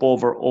built up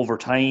over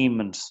time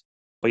and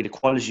by the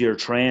quality of your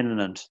training,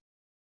 and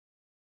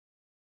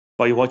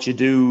by what you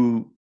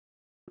do.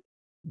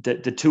 The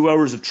 2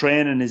 hours of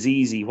training is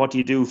easy. What do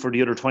you do for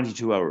the other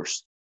 22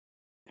 hours?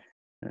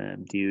 Are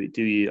you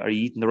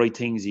eating the right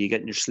things? Are you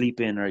getting your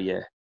sleep in? Are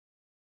you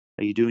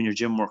doing your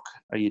gym work?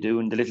 Are you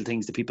doing the little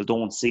things that people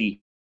don't see?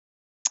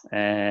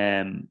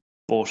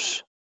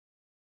 But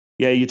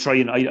yeah, you try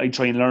and I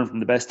try and learn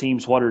from the best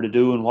teams. What are they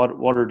doing?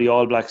 What are the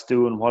All Blacks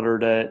doing? What are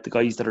the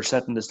guys that are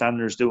setting the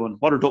standards doing?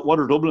 What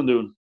are Dublin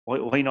doing?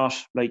 Why not?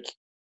 Like,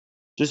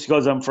 just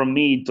because I'm from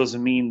Meath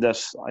doesn't mean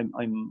that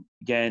I'm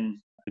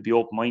again, I'd be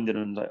open minded,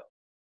 and I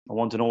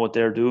want to know what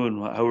they're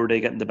doing. How are they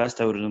getting the best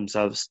out of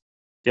themselves?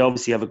 They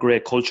obviously have a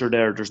great culture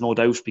there. There's no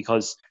doubt,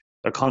 because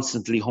they're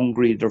constantly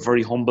hungry. They're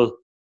very humble,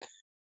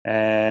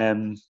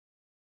 and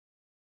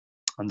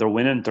they're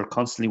winning. They're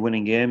constantly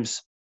winning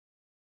games.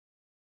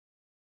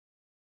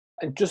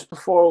 And just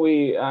before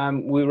we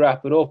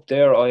wrap it up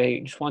there,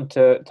 I just want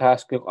to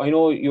ask you, I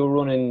know you're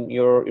running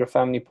your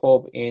family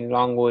pub in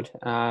Longwood.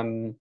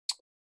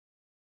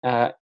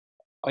 I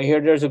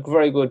hear there's a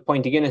very good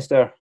pint of Guinness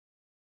there.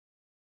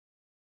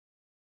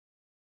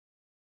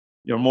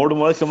 You're more than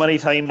welcome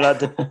anytime, lad,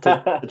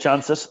 to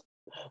chance it.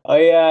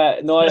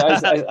 I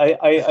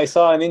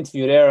saw an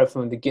interview there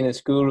from the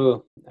Guinness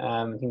Guru.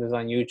 I think it was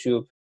on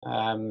YouTube.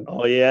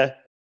 Oh yeah.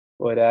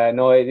 But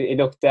no, it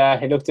looked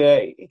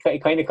it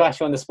kind of caught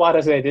you on the spot,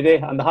 I say, did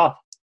it, on the hop?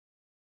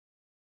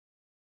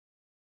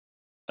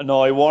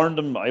 No, I warned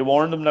him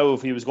now,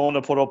 if he was going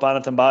to put up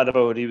anything bad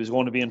about it, he was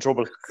going to be in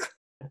trouble.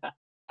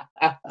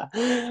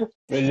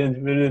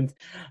 Brilliant.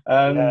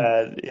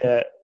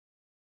 Yeah.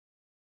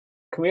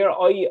 Come here,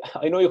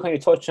 I know you kind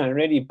of touched on it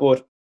already,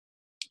 but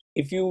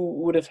if you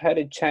would have had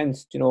a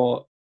chance,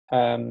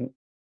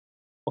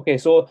 okay,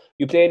 so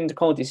you played in the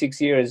county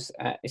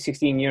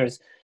 16 years,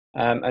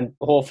 and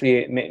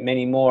hopefully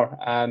many more.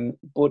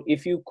 But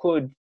if you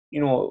could,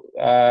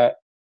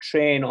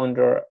 train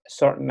under a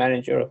certain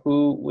manager,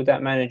 who would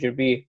that manager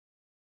be,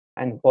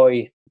 and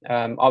why?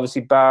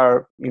 Obviously,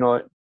 bar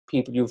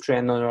people you've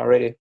trained under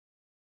already.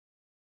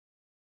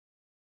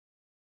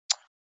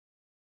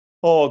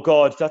 Oh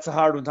God, that's a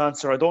hard one to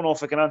answer. I don't know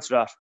if I can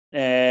answer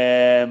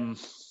that.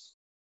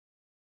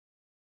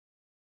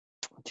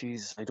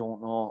 Jesus, I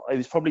don't know. I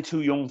was probably too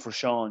young for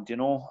Sean.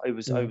 I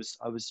was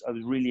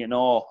really in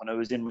awe when I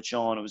was in with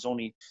Sean. I was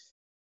only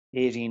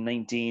 18,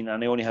 19,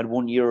 and I only had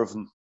 1 year of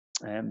him,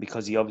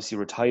 because he obviously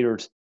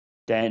retired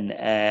then.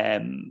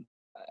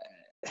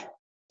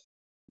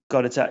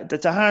 God,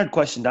 that's a hard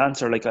question to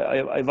answer. Like,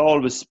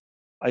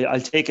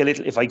 I'll take a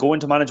little. If I go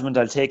into management,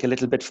 I'll take a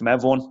little bit from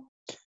everyone.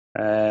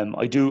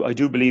 I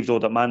do believe, though,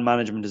 that man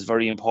management is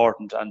very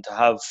important, and to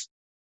have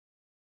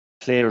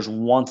players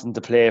wanting to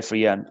play for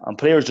you, and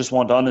players just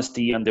want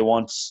honesty, and they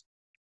want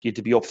you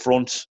to be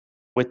upfront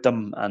with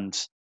them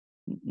and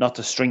not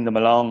to string them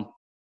along.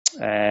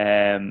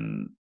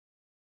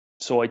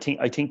 So I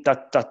think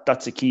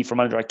that's a key for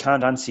manager. I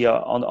can't answer you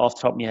off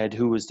the top of my head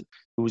who was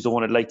the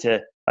one I'd like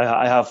to.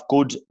 I have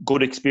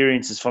good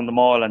experiences from them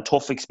all, and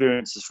tough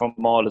experiences from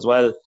them all as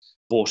well.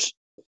 But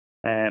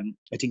I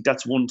think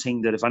that's one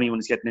thing, that if anyone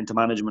is getting into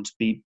management,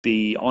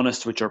 be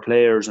honest with your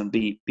players and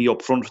be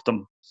upfront with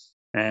them.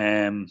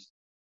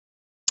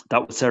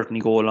 That would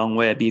certainly go a long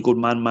way. Be a good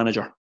man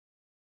manager.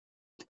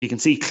 You can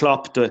see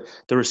Klopp, the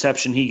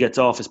reception he gets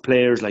off his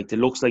players. Like, it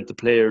looks like the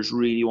players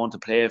really want to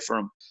play for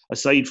him.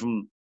 Aside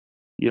from,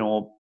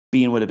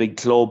 being with a big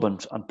club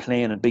and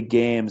playing in big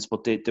games,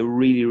 but they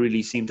really,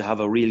 really seem to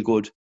have a real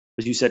good,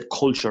 as you said,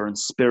 culture and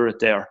spirit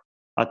there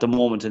at the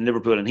moment in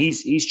Liverpool. And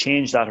he's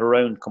changed that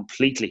around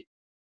completely.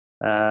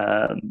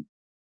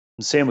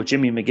 Same with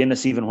Jimmy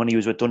McGuinness, even when he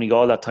was with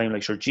Donegal that time.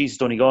 Like, sure, Jesus,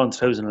 Donegal in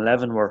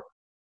 2011 were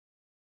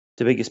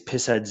the biggest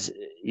pissheads,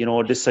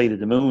 this side of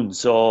the moon.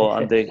 So,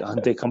 and they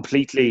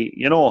completely,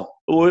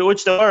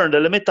 which they were, and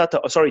they'll admit that.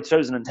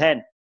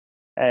 2010.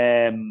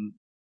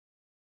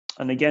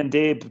 And again,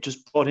 they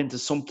just bought into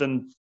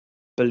something,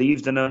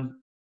 believed in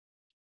him.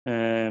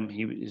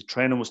 His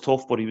training was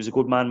tough, but he was a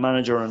good man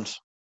manager, and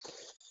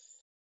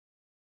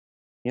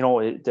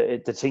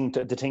the thing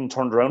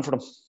turned around for them.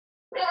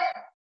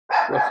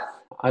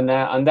 On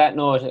that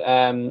note,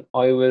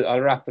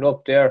 I'll wrap it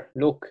up there.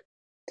 Look,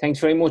 thanks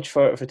very much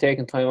for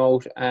taking time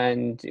out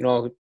and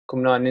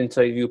coming on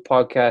Inside View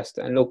podcast.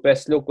 And look,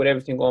 best luck with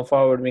everything going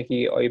forward,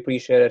 Mickey. I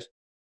appreciate it,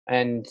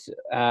 and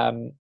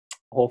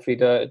hopefully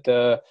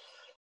the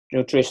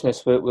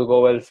nutritionist will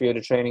go well for you,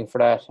 the training for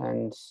that,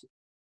 and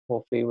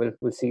hopefully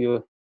we'll see you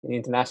in the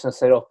international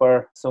setup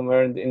or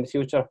somewhere in the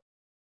future.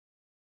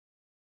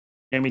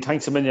 Jamie,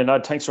 thanks a million,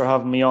 lad. Thanks for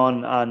having me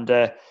on,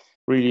 and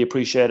really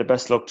appreciate it.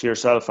 Best luck to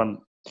yourself, and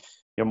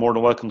you're more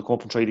than welcome to come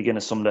up and try it again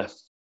someday.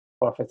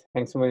 Perfect.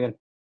 Thanks a million.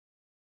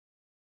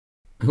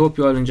 I hope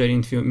you all enjoyed the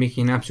interview with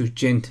Mickey, an absolute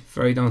gent,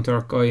 very down to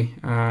earth guy.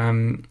 I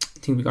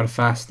think we got a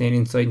fascinating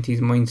insight into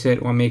his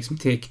mindset, what makes him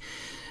tick.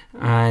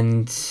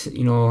 And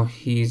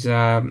he's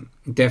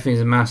definitely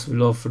has a massive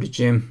love for the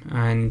gym,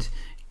 and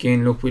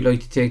again, look, we'd like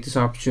to take this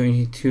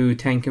opportunity to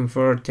thank him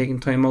for taking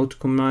time out to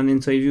come on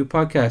Inside View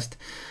podcast.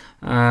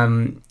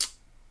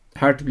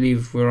 Hard to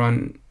believe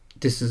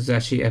this is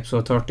actually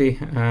episode 30.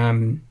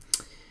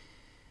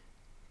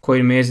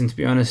 quite amazing, to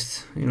be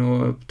honest.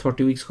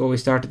 30 weeks ago we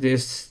started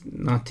this,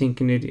 not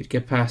thinking it'd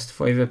get past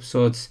 5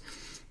 episodes,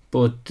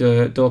 but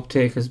the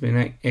uptake has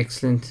been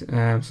excellent.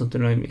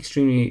 Something I'm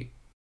extremely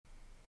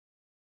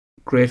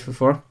grateful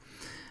for,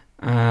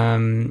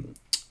 and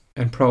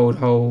proud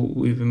how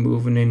we've been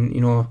moving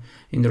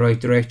in the right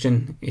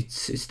direction.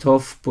 It's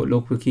tough, but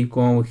look, we'll keep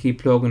going, we'll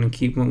keep plugging and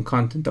keep putting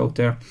content out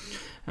there,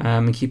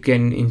 and keep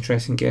getting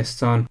interesting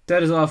guests on.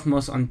 That is all from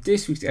us on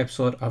this week's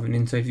episode of an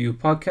Inside View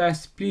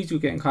podcast. Please do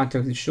get in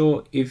contact with the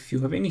show if you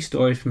have any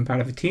stories from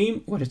part of a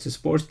team, whether it's a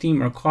sports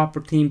team or a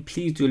corporate team.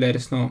 Please do let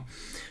us know.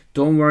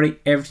 Don't worry,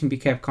 everything be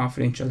kept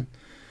confidential.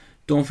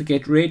 Don't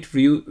forget to rate,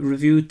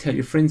 review, tell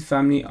your friends,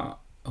 family,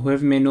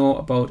 whoever may know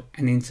about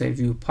an Inside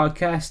View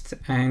podcast,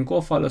 and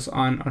go follow us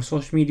on our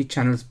social media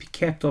channels. Be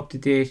kept up to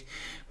date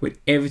with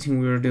everything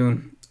we're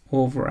doing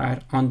over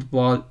at On The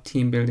Ball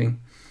Team Building.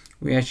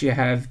 We actually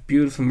have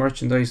beautiful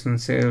merchandise on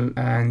sale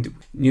and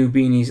new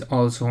beanies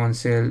also on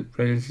sale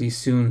relatively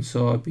soon,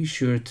 so be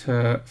sure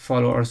to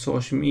follow our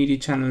social media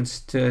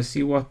channels to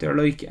see what they're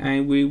like,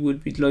 and we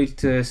would be delighted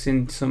to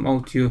send some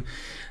out to you.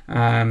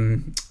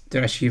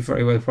 They're actually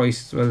very well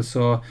priced as well,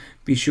 so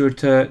be sure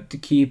to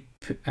keep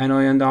an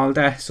eye on all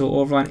that. So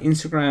over on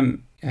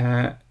Instagram,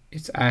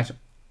 it's at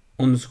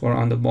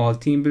 _On The Ball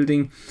Team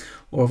Building.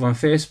 Over on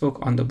Facebook,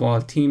 On The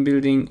Ball Team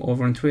Building.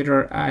 Over on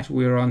Twitter, at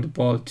We're On The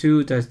Ball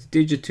 2, that's the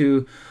digit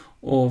 2.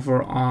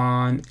 Over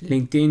on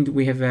LinkedIn,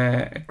 we have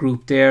a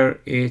group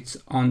there, it's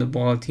On The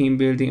Ball Team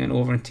Building. And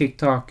over on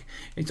TikTok,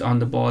 it's On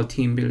The Ball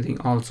Team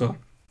Building also.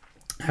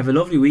 Have a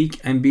lovely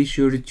week, and be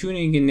sure to tune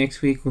in again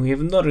next week when we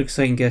have another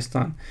exciting guest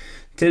on.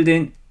 Till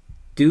then,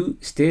 do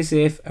stay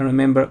safe, and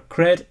remember,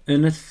 cred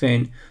unit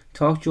fin.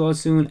 Talk to you all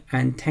soon,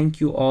 and thank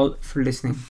you all for listening.